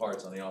moving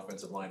parts on the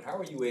offensive line, how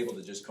are you able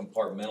to just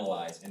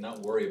compartmentalize and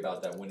not worry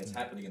about that when it's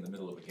happening in the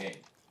middle of a game?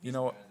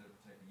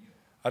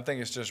 I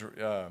think it's just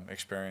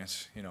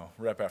experience.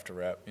 Rep after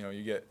rep.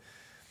 You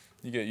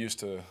get used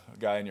to a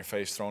guy in your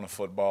face throwing a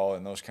football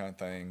and those kind of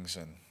things.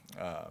 And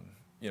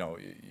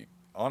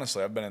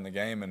honestly, I've been in the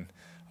game and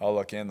I'll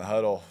look in the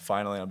huddle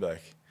finally and I'll be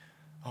like,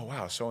 oh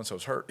wow, so and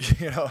so's hurt.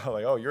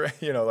 Like, oh, you're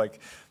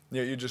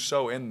just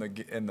so in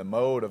the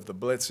mode of the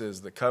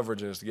blitzes, the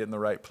coverages, to get in the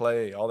right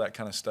play, all that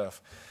kind of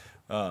stuff.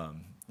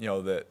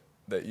 That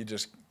you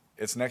just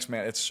it's next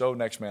man. It's so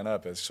next man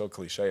up. It's so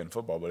cliche in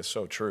football, but it's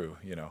so true.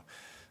 You know,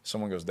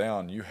 someone goes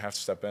down, you have to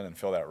step in and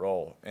fill that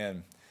role.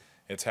 And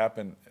it's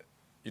happened.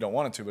 You don't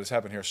want it to, but it's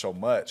happened here so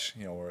much.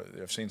 You know, where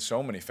I've seen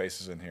so many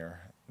faces in here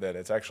that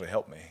it's actually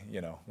helped me.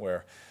 You know,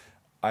 where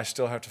I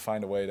still have to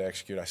find a way to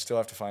execute. I still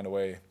have to find a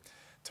way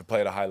to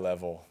play at a high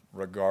level,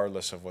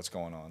 regardless of what's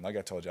going on. Like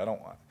I told you, I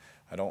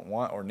don't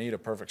want or need a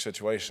perfect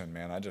situation,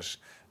 man. I just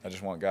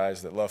want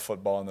guys that love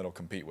football and that'll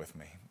compete with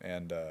me,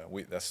 and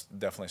that's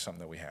definitely something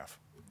that we have.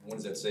 What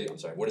does that say? I'm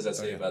sorry. What does that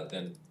say about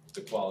then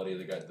the quality of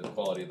the guys, the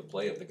quality of the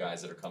play of the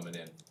guys that are coming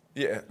in?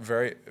 Yeah,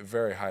 very,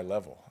 very high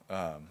level.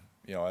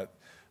 You know,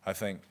 I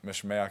think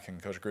Mr. Mayock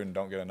and Coach Gruden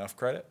don't get enough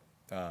credit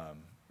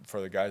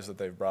for the guys that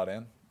they've brought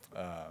in.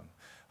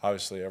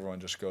 Obviously, everyone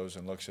just goes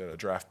and looks at a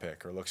draft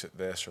pick or looks at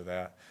this or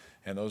that,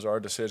 and those are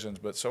decisions.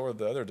 But so are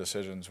the other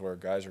decisions where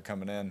guys are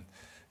coming in,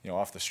 you know,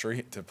 off the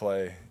street to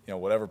play, you know,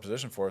 whatever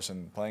position for us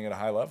and playing at a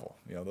high level.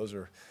 You know, those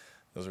are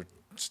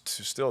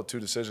still two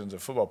decisions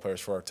of football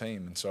players for our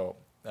team. And so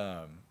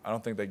I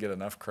don't think they get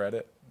enough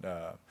credit.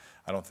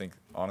 I don't think,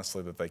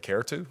 honestly, that they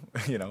care to,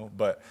 you know,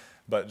 but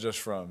just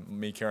from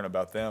me caring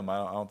about them,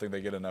 I don't think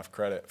they get enough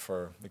credit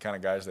for the kind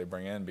of guys they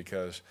bring in,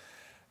 because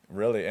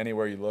really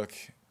anywhere you look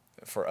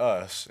for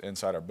us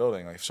inside our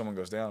building, like if someone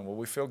goes down, well,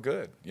 we feel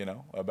good, you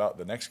know, about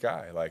the next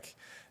guy. Like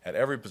at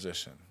every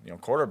position, you know,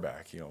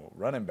 quarterback, you know,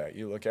 running back,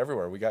 you look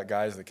everywhere. We got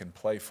guys that can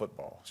play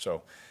football.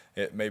 So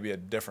it may be a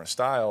different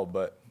style,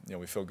 but, you know,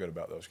 we feel good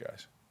about those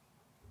guys.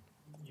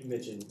 You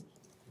mentioned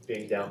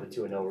being down the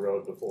 2-0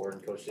 road before,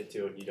 and Coach did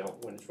too, and you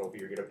don't win a trophy,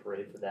 you're going to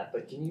parade for that.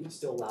 But can you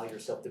still allow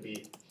yourself to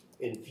be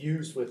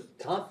infused with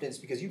confidence,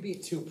 because you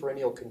beat 2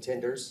 perennial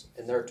contenders,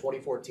 and there are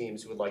 24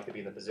 teams who would like to be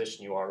in the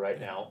position you are right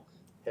now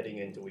heading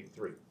into week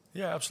 3?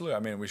 Yeah, absolutely. I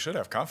mean, we should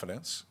have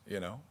confidence, you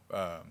know.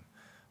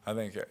 I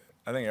think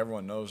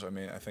everyone knows. I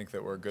mean, I think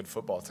that we're a good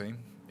football team.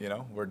 You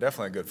know, we're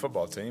definitely a good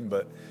football team,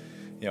 but,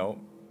 you know,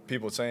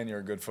 people saying you're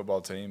a good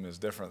football team is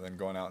different than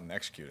going out and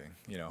executing.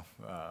 You know,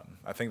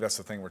 I think that's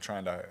the thing we're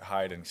trying to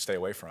hide and stay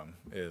away from,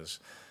 is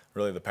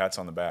really the pats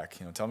on the back.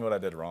 You know, tell me what I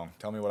did wrong.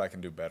 Tell me what I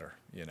can do better.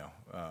 You know,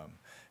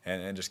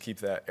 and just keep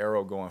that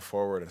arrow going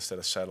forward instead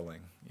of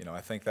settling. You know,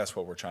 I think that's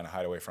what we're trying to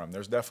hide away from.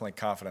 There's definitely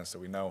confidence that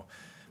we know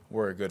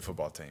we're a good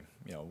football team.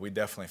 You know, we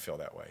definitely feel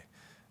that way.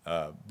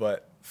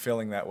 But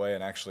feeling that way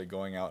and actually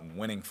going out and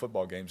winning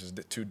football games is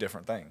 2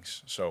 different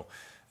things. So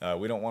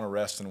we don't want to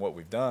rest in what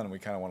we've done. We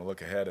kind of want to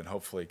look ahead and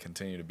hopefully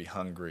continue to be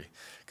hungry.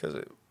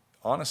 Because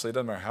honestly, it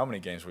doesn't matter how many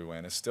games we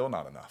win, it's still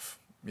not enough.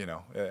 You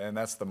know, and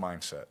that's the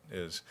mindset,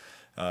 is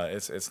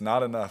it's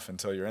not enough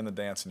until you're in the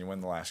dance and you win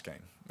the last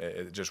game.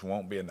 It just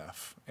won't be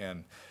enough.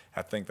 And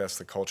I think that's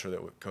the culture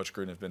that Coach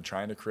Gruden has been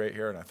trying to create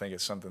here, and I think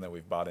it's something that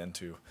we've bought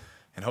into,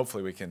 and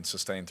hopefully we can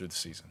sustain through the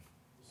season.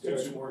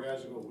 Derek, 2 more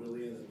guys will go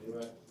Willie and then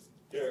Levi.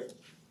 Derek,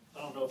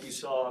 I don't know if you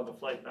saw on the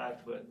flight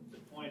back, but the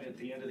point at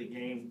the end of the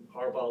game,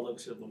 Harbaugh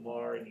looks at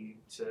Lamar and he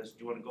says, "Do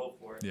you want to go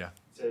for it?" Yeah.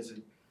 He says,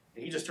 and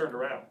he just turned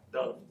around.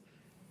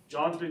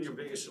 John's been your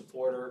biggest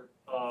supporter.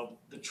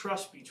 The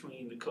trust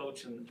between the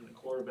coach and the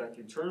quarterback,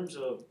 in terms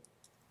of,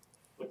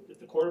 if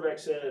the quarterback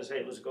says,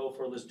 "Hey, let's go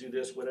for it, let's do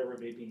this," whatever it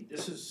may be.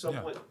 This is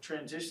somewhat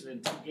transitioned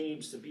in 2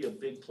 games to be a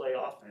big play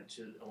offense,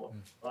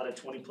 a lot of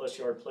 20-plus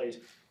yard plays.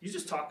 You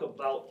just talk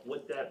about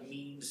what that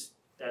means,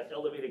 that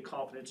elevated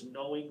confidence,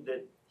 knowing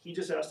that he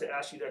just has to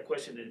ask you that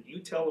question, and if you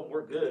tell him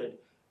we're good,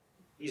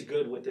 he's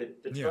good with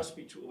it. The trust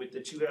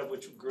that you have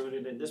with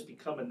Gruden, and this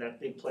becoming that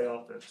big play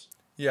offense.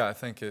 Yeah, I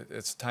think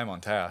it's time on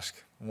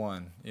task.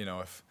 One, you know,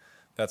 if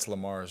that's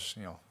Lamar's,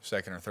 you know,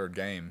 2nd or 3rd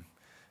game,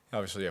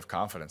 obviously you have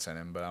confidence in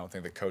him, but I don't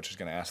think the coach is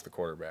going to ask the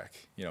quarterback.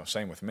 You know,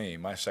 same with me.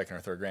 My 2nd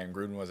or 3rd game,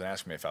 Gruden wasn't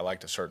asking me if I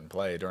liked a certain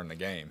play during the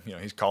game. You know,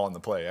 he's calling the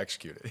play,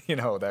 execute it, you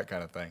know, that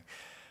kind of thing.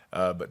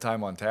 But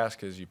time on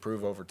task is you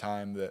prove over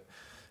time that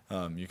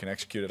you can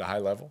execute at a high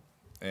level,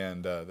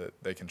 and that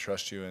they can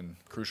trust you in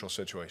crucial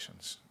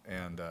situations.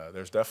 And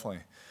there's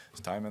definitely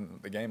time in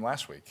the game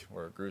last week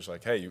where Gruden's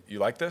like, "Hey, you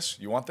like this?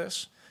 You want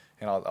this?"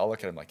 And I'll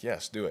look at him like,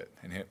 "Yes, do it,"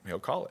 and he'll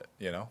call it,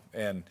 you know.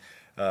 And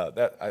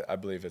that I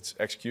believe it's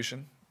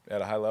execution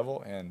at a high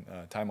level and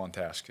time on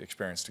task,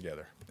 experience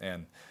together.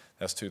 And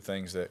that's 2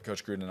 things that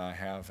Coach Gruden and I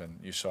have, and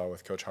you saw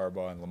with Coach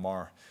Harbaugh and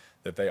Lamar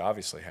that they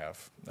obviously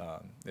have,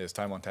 is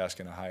time on task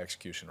and a high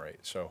execution rate.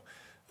 So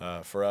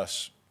for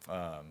us, you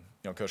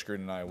know, Coach Gruden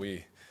and I,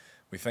 we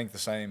think the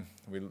same.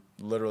 We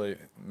literally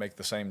make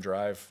the same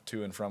drive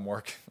to and from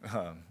work.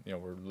 You know,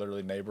 we're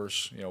literally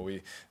neighbors. You know,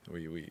 we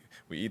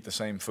eat the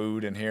same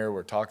food in here.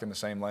 We're talking the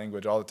same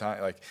language all the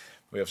time. Like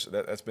we have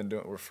that's been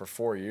doing for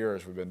 4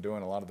 years. We've been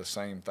doing a lot of the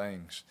same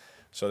things,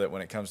 so that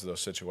when it comes to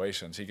those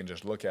situations, he can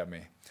just look at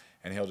me,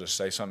 and he'll just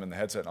say something in the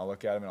headset, and I'll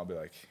look at him, and I'll be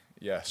like,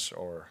 yes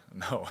or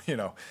no, you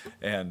know.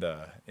 And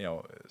you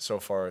know, so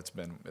far it's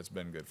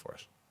been good for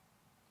us.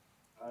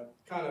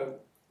 Kind of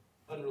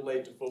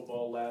unrelated to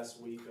football, last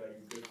week, your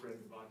good friend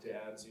Devontae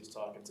Adams, he was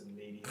talking to the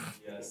media.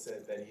 He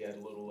said that he had a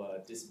little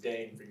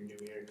disdain for your new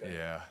haircut.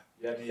 Yeah.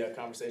 You had any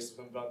conversations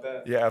with him about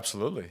that? Yeah,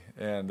 absolutely.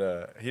 And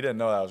he didn't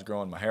know I was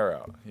growing my hair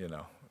out, you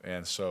know.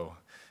 And so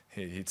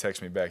he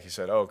texted me back. He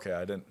said, "Oh, okay,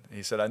 I didn't."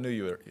 He said, "I knew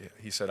you were."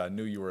 He said, "I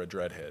knew you were a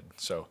dreadhead."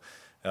 So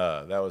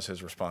that was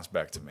his response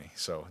back to me.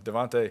 So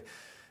Devontae,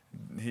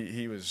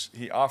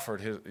 he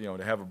offered his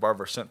to have a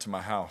barber sent to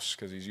my house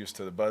because he's used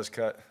to the buzz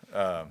cut.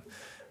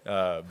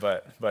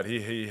 But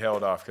he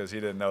held off because he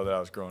didn't know that I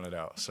was growing it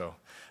out. So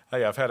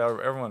yeah, I've had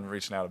everyone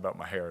reaching out about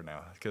my hair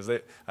now because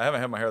I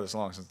haven't had my hair this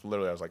long since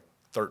literally I was like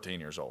 13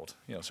 years old.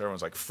 So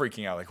everyone's like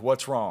freaking out, like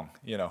what's wrong?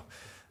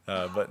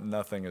 But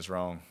nothing is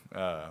wrong.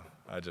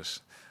 I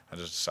just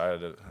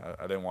decided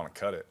I didn't want to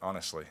cut it,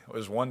 honestly. It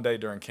was one day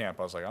during camp,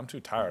 I was like, I'm too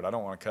tired, I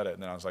don't want to cut it.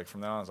 And then I was like,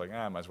 from now on, I was like,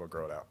 I might as well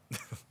grow it out.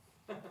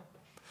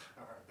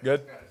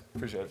 Good?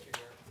 Appreciate it.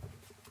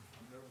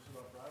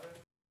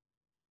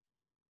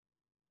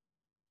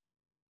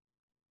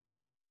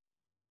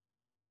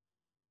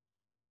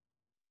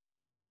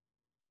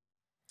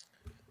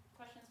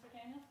 Questions for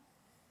Daniel?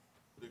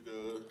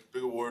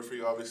 Big award for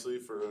you, obviously,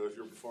 for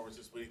your performance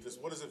this week.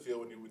 What does it feel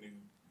when you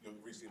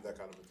receive that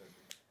kind of attention?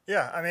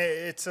 Yeah, I mean,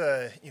 it's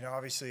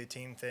obviously a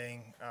team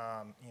thing.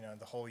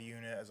 The whole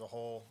unit as a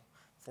whole,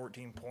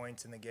 14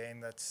 points in the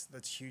game, that's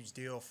a huge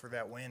deal for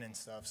that win and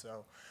stuff.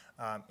 So,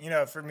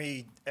 for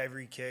me,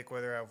 every kick,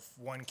 whether I have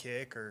one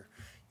kick or,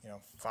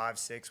 5,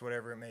 6,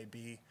 whatever it may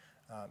be,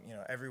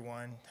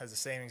 everyone has the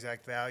same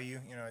exact value.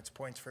 It's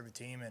points for the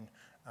team, and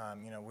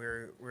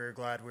we're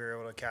glad we were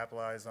able to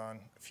capitalize on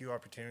a few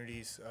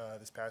opportunities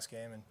this past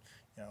game, and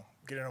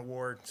get an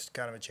award, just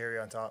kind of a cherry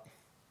on top.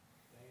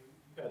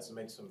 You had to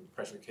make some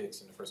pressure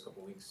kicks in the first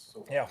couple of weeks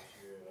so far Yeah. this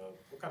year.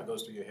 What kind of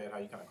goes through your head? How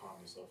you kind of calm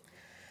yourself?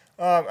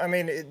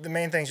 The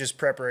main thing is just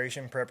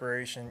preparation.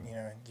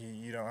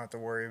 You don't have to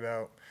worry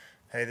about,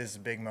 hey, this is a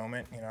big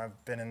moment.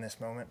 I've been in this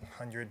moment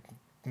 100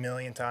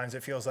 million times,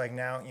 it feels like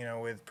now,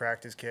 with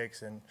practice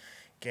kicks and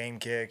game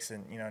kicks.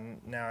 And,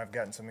 now I've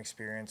gotten some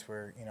experience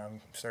where, I'm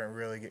starting to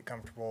really get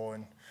comfortable.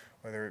 And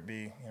whether it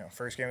be,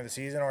 first game of the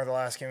season or the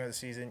last game of the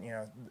season,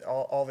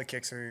 all the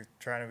kicks are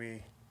trying to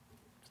be,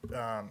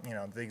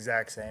 the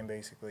exact same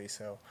basically.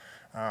 So,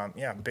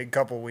 big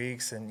couple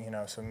weeks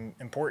and, some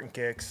important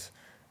kicks.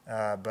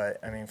 But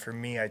for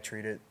me, I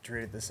treat it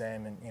the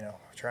same, and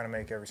try to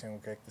make every single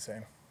kick the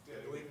same. Yeah,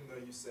 even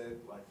though you said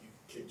like you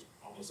kicked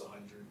almost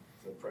 100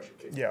 the pressure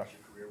kicks Yeah. in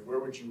your career, where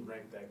would you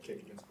rank that kick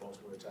against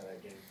Baltimore to tie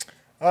that game?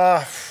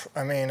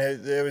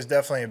 It was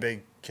definitely a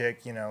big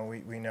kick.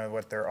 We know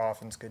what their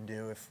offense could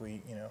do if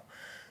we,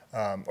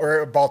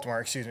 or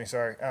Baltimore, excuse me,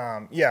 sorry.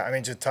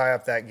 To tie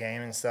up that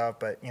game and stuff.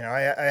 But, I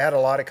had a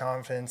lot of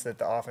confidence that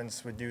the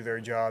offense would do their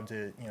job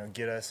to,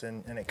 get us.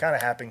 And it kind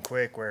of happened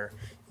quick where,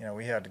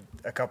 we had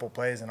a couple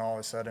plays and all of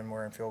a sudden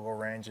we're in field goal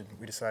range and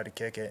we decided to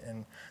kick it.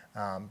 And,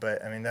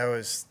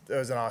 that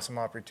was an awesome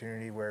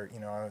opportunity where,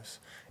 I was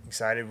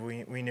excited.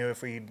 We knew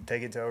if we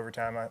take it to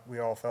overtime, we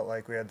all felt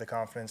like we had the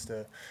confidence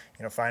to,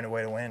 find a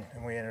way to win.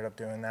 And we ended up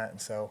doing that.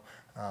 And so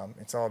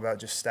it's all about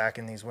just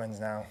stacking these wins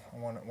now,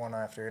 one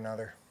after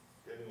another.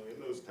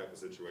 In those type of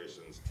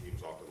situations,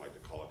 teams often like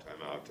to call a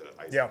timeout to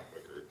ice Yeah.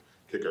 the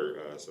kicker,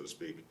 so to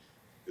speak.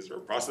 Is there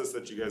a process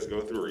that you guys go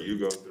through or you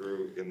go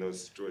through in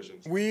those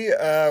situations? We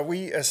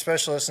as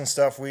specialists and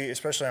stuff,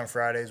 especially on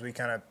Fridays, we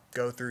kind of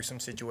go through some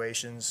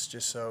situations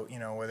just so,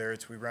 whether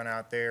it's we run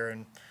out there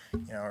and,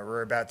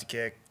 we're about to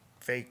kick,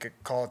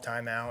 call a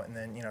timeout, and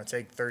then,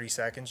 take 30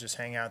 seconds, just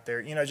hang out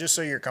there, just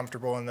so you're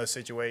comfortable in those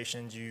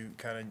situations, you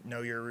kind of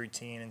know your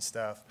routine and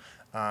stuff.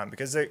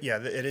 Because it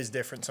is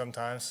different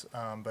sometimes,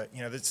 but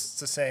it's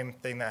the same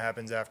thing that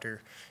happens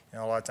after.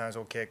 A lot of times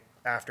we'll kick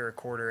after a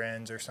quarter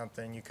ends or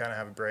something. You kind of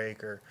have a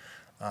break, or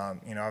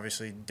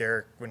obviously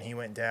Derek when he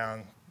went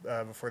down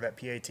before that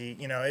PAT.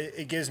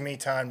 It gives me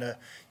time to,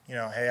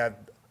 hey,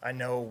 I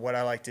know what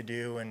I like to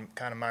do and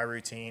kind of my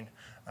routine.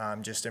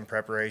 Just in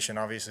preparation.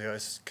 Obviously, I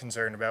was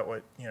concerned about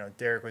what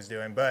Derek was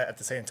doing, but at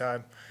the same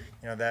time,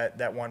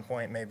 that 1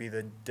 point may be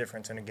the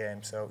difference in a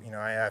game. So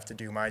I have to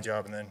do my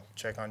job and then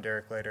check on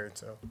Derek later. And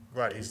so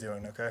glad he's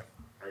doing okay.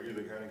 Are you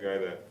the kind of guy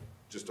that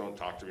just don't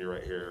talk to me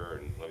right here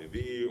and let me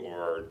be,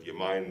 or do you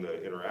mind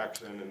the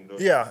interaction and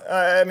those? Yeah,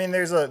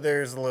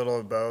 there's a little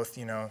of both.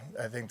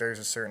 I think there's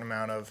a certain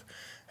amount of,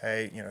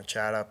 hey,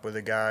 chat up with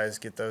the guys,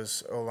 get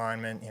those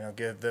alignment,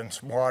 give them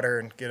some water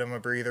and get them a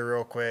breather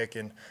real quick,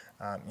 and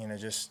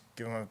just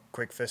give them a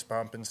quick fist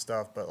bump and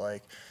stuff. But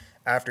like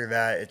after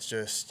that, it's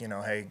just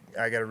hey,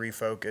 I got to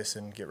refocus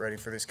and get ready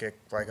for this kick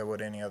like I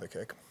would any other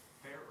kick.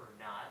 Fair or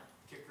not,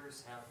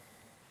 kickers have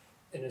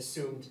an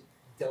assumed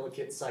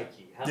delicate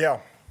psyche.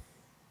 How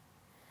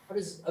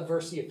does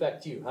adversity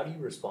affect you? How do you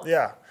respond?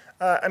 Yeah.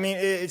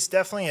 It's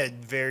definitely a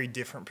very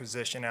different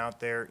position out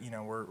there.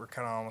 We're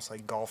kind of almost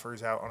like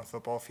golfers out on a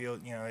football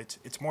field.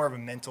 It's more of a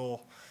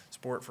mental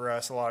sport for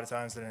us a lot of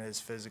times than it is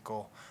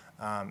physical.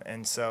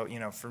 And so,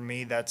 for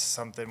me, that's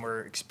something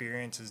where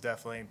experience has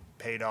definitely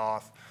paid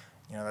off.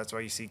 That's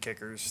why you see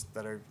kickers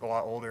that are a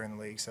lot older in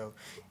the league. So,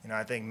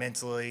 I think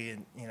mentally,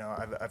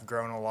 I've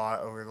grown a lot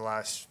over the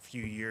last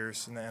few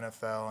years in the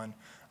NFL,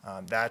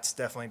 and that's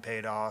definitely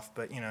paid off.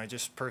 But,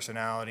 just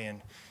personality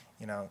and,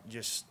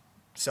 just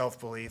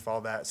self-belief,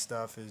 all that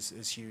stuff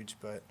is huge.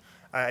 But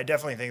I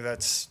definitely think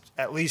that's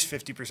at least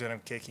 50%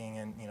 of kicking,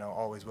 and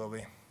always will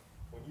be.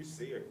 When you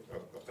see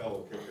a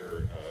fellow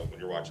kicker when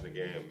you're watching a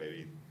game,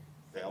 maybe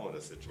fail in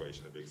a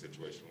situation, a big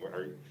situation,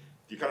 do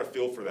you kind of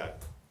feel for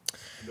that?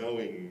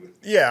 Knowing.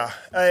 Yeah,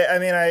 I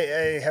mean,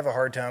 I have a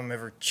hard time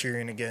ever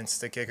cheering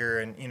against the kicker,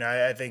 and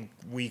I think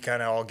we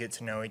kind of all get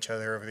to know each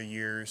other over the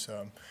years.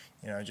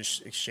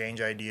 Just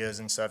exchange ideas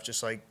and stuff,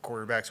 just like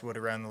quarterbacks would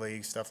around the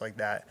league, stuff like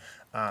that.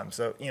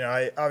 So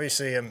I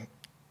obviously am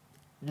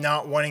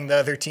not wanting the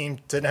other team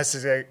to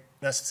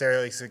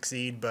necessarily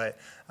succeed, but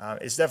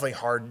it's definitely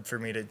hard for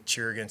me to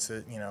cheer against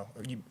it.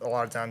 A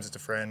lot of times it's a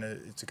friend,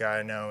 it's a guy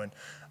I know, and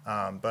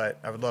but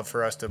I would love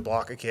for us to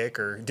block a kick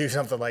or do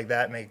something like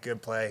that, make a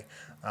good play.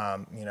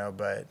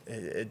 But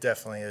it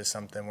definitely is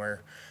something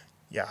where,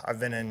 yeah, I've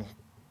been in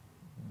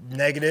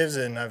negatives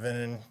and I've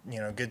been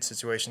in good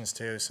situations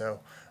too.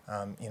 So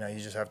you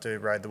just have to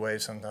ride the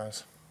wave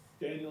sometimes.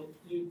 Daniel,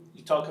 you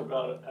talk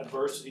about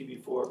adversity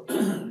before.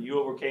 You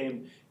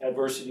overcame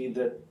adversity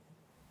that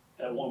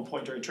at one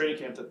point during training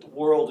camp that the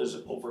world is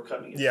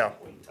overcoming at some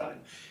point in time.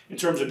 In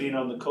terms of being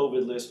on the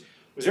COVID list,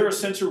 was there a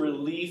sense of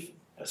relief,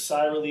 a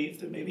sigh of relief,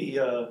 that maybe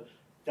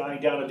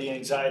dying down of the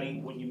anxiety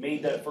when you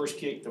made that first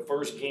kick, the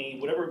first game,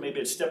 whatever, maybe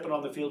it's stepping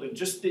on the field, and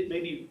just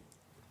maybe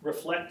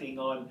reflecting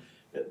on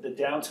the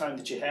downtime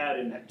that you had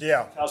and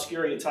how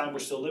scary a time we're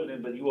still living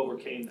in, but you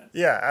overcame that?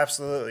 Yeah,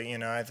 absolutely.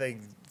 I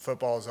think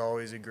football is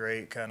always a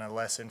great kind of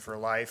lesson for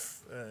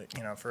life,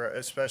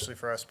 especially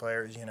for us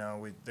players.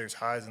 There's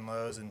highs and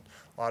lows and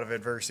a lot of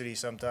adversity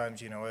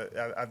sometimes.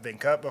 I've been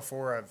cut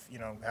before. I've,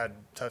 had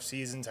tough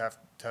seasons, have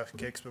tough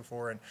kicks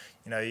before, and,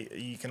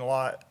 you can a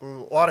lot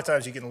of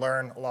times you can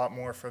learn a lot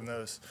more from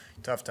those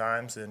tough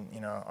times. And,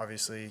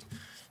 obviously,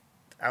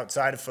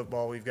 outside of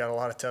football, we've got a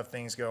lot of tough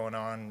things going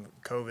on,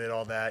 COVID,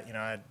 all that.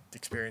 I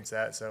experienced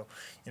that. So,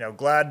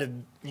 glad to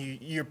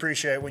you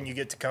appreciate when you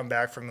get to come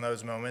back from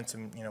those moments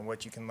and,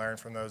 what you can learn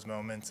from those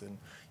moments and,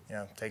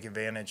 take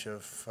advantage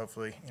of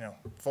hopefully,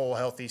 full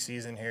healthy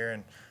season here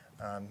and,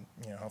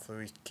 hopefully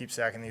we keep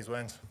stacking these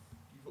wins.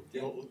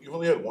 You've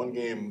only had one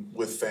game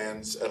with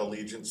fans at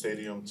Allegiant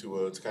Stadium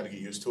to kind of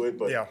get used to it,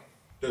 but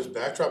does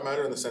backdrop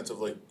matter in the sense of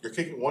like you're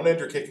kicking one end,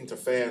 you're kicking to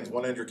fans,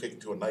 one end you're kicking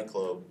to a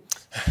nightclub?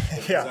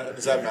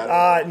 Does that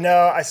matter?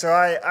 No, so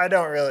I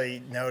don't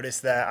really notice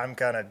that. I'm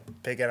kind of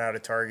picking out a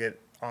target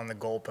on the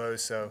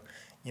goalpost, so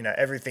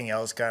everything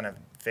else kind of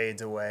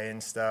fades away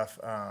and stuff.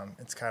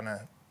 It's kind of,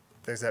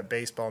 there's that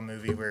baseball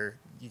movie where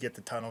you get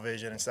the tunnel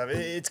vision and stuff.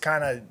 It's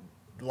kind of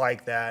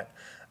like that,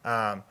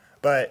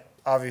 but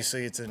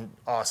obviously it's an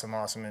awesome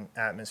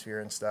atmosphere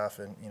and stuff,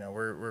 and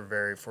we're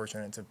very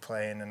fortunate to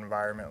play in an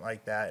environment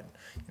like that,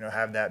 and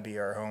have that be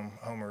our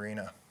home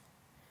arena.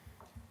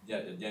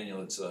 Yeah,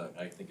 Daniel, it's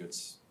I think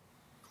it's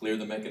clear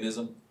the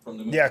mechanism from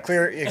the movie. Yeah,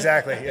 clear,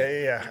 exactly.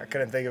 yeah. I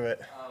couldn't think of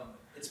it.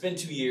 It's been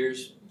 2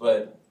 years,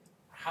 but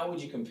how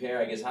would you compare?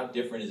 I guess how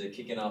different is it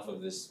kicking off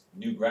of this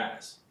new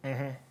grass?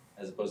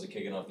 As opposed to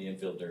kicking off the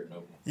infield dirt and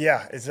open?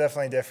 Yeah, it's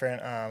definitely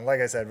different.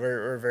 Like I said,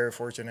 we're very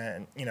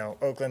fortunate, and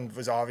Oakland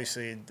was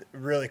obviously a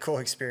really cool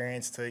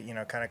experience to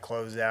kind of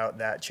close out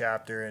that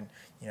chapter and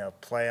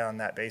play on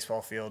that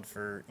baseball field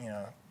for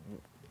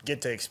get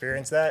to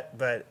experience that.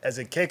 But as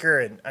a kicker,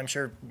 and I'm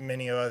sure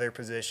many other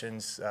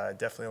positions,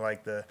 definitely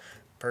like the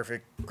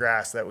perfect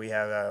grass that we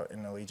have out in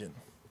Allegiant.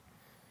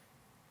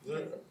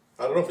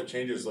 I don't know if it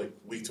changes like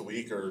week to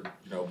week or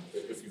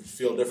if you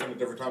feel different at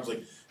different times.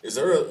 Like, is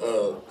there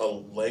a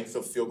length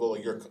of field goal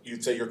like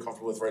you'd say you're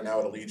comfortable with right now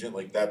at Allegiant?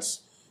 Like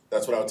that's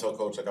what I would tell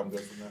Coach. Like I'm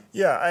good from that.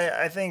 Yeah,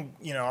 I think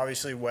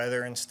obviously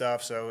weather and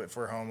stuff. So if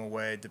we're home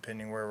away,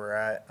 depending where we're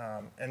at,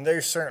 and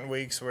there's certain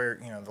weeks where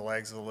the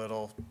leg's a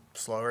little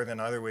slower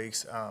than other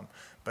weeks.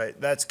 But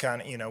that's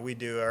kind of we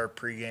do our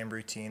pregame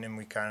routine and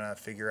we kind of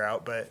figure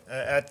out. But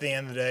at the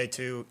end of the day,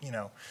 too,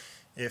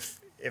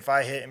 if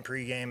I hit in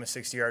pregame a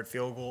 60-yard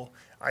field goal,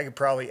 I could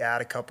probably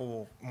add a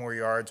couple more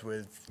yards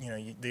with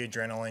the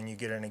adrenaline you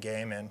get in a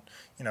game, and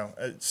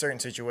certain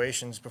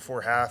situations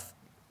before half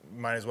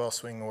might as well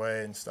swing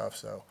away and stuff.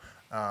 So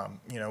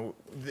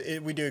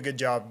we do a good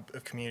job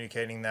of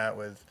communicating that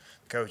with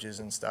coaches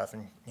and stuff,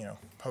 and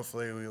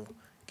hopefully we'll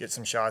get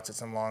some shots at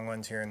some long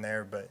ones here and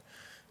there. But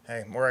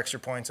hey, more extra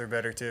points are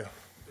better too.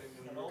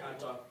 When you're kind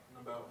of talking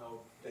about how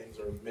things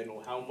are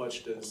mental, how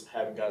much does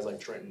having guys like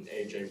Trent and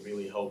AJ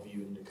really help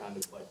you into kind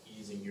of like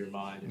easing your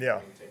mind and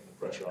taking the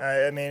pressure off?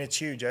 I mean, it's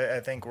huge. I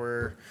think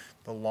we're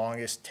the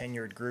longest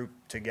tenured group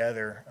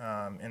together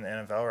in the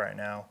NFL right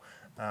now.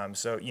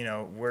 So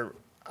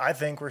I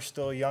think we're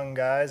still young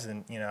guys,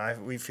 and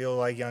we feel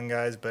like young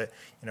guys, but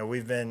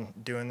we've been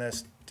doing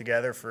this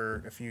together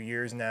for a few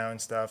years now and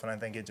stuff, and I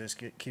think it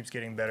just keeps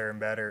getting better and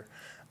better.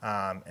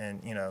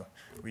 And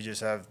we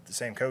just have the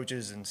same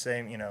coaches and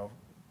same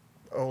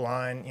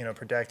O-line,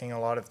 protecting a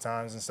lot of the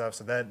times and stuff.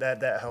 So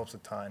that helps a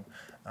ton.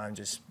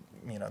 Just,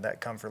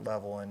 that comfort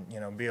level and,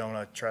 being able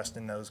to trust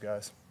in those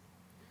guys.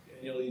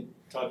 You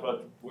talk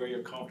about where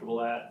you're comfortable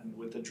at and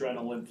with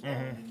adrenaline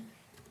flowing.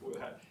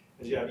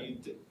 Have you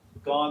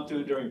gone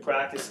through during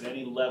practice at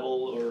any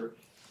level or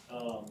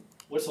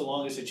What's the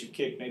longest that you've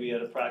kicked, maybe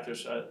at a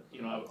practice?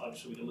 You know,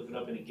 obviously we can look it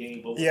up in a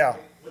game, but Yeah.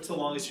 what's the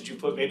longest that you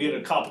put, maybe in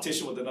a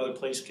competition with another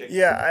place kicker?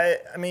 Yeah,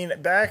 I mean,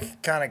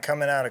 back kind of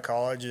coming out of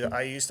college,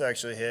 I used to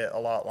actually hit a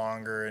lot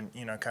longer and,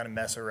 you know, kind of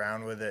mess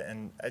around with it.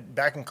 And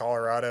back in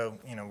Colorado,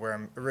 you know, where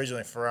I'm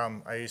originally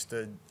from, I hit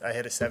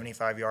a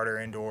 75-yarder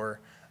indoor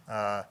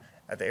at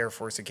the Air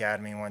Force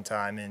Academy one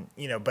time. And,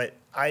 you know, but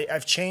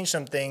I've changed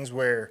some things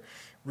where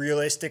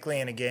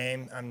realistically in a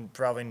game, I'm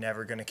probably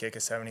never going to kick a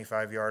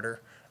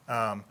 75-yarder.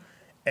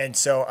 And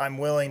so I'm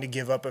willing to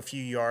give up a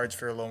few yards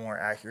for a little more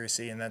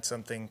accuracy, and that's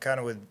something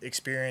kind of with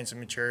experience and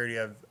maturity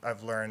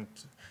I've learned.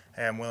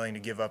 Hey, I'm willing to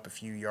give up a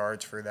few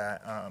yards for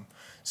that.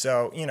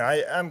 So, you know,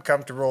 I'm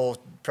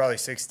comfortable probably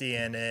 60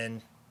 and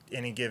in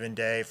any given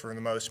day for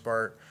the most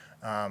part.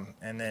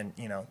 And then,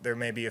 you know, there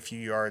may be a few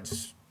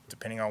yards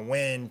depending on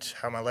wind,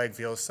 how my leg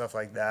feels, stuff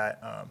like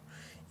that.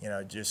 You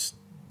know, just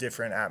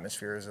different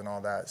atmospheres and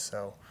all that.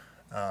 So,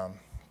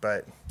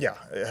 but yeah,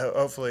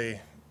 hopefully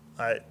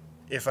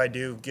if I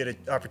do get an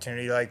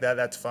opportunity like that,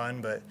 that's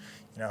fun. But,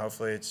 you know,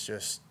 hopefully it's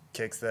just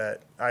kicks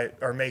that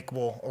are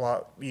makeable, a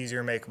lot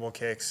easier makeable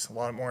kicks. A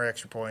lot more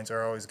extra points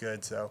are always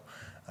good. So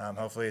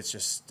hopefully it's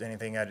just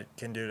anything I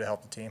can do to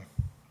help the team.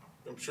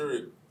 I'm sure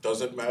it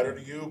doesn't matter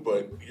to you,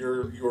 but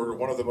you're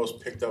one of the most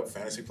picked up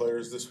fantasy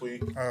players this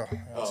week. Oh,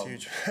 that's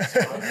huge.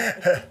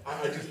 I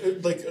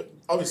just, like,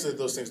 obviously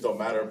those things don't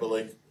matter, but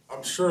like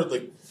I'm sure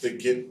like they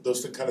get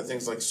those kind of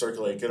things like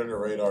circulate, get under the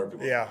radar.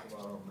 People yeah. talk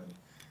about them.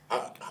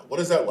 And what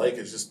is that like?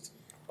 As just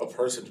a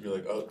person to be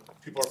like, oh,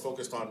 people are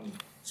focused on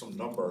some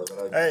number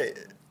that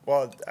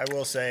Well, I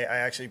will say I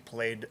actually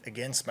played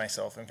against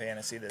myself in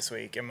fantasy this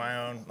week in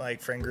my own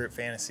like friend group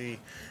fantasy,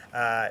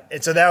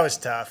 and so that was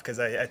tough because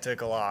I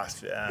took a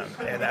loss,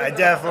 and I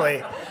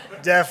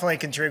definitely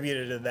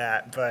contributed to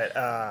that.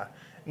 But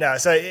no,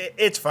 so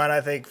it's fun.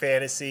 I think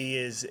fantasy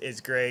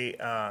is great.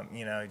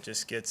 You know, it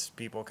just gets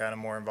people kind of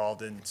more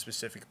involved in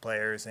specific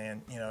players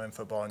and you know in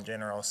football in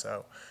general.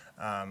 So.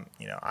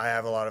 You know, I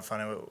have a lot of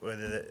fun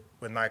with it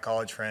with my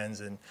college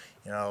friends, and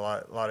you know,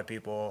 a lot of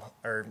people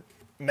are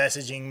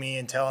messaging me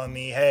and telling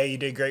me, "Hey, you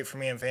did great for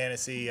me in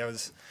fantasy." I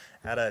was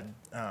at a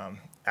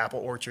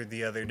apple orchard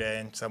the other day,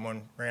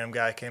 and random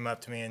guy came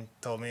up to me and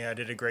told me I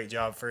did a great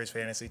job for his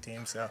fantasy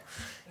team. So,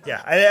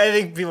 yeah, I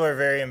think people are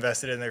very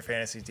invested in their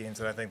fantasy teams,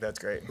 and I think that's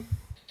great.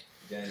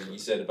 Daniel, you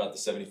said about the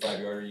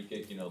 75-yarder you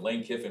kicked. You know,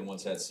 Lane Kiffin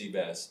once had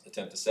Seabass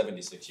attempt a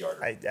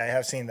 76-yarder. I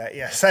have seen that.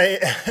 Yes,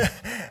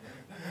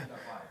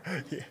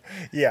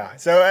 Yeah,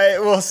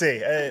 so we'll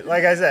see.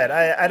 Like I said,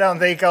 I don't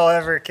think I'll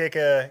ever kick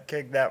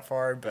that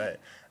far, but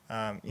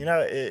you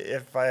know,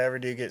 if I ever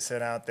do get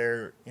sent out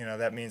there, you know,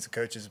 that means the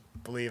coaches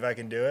believe I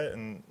can do it,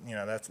 and you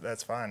know,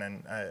 that's fine.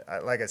 And I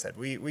like I said,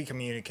 we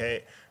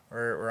communicate.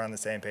 We're on the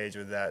same page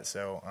with that.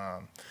 So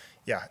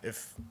yeah,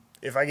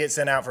 if I get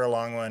sent out for a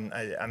long one,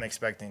 I'm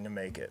expecting to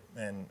make it,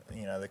 and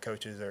you know, the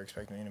coaches are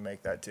expecting me to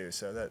make that too.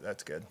 So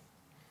that's good.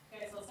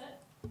 Okay, so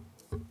set.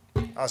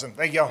 Awesome.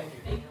 Thank y'all.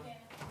 Thank you.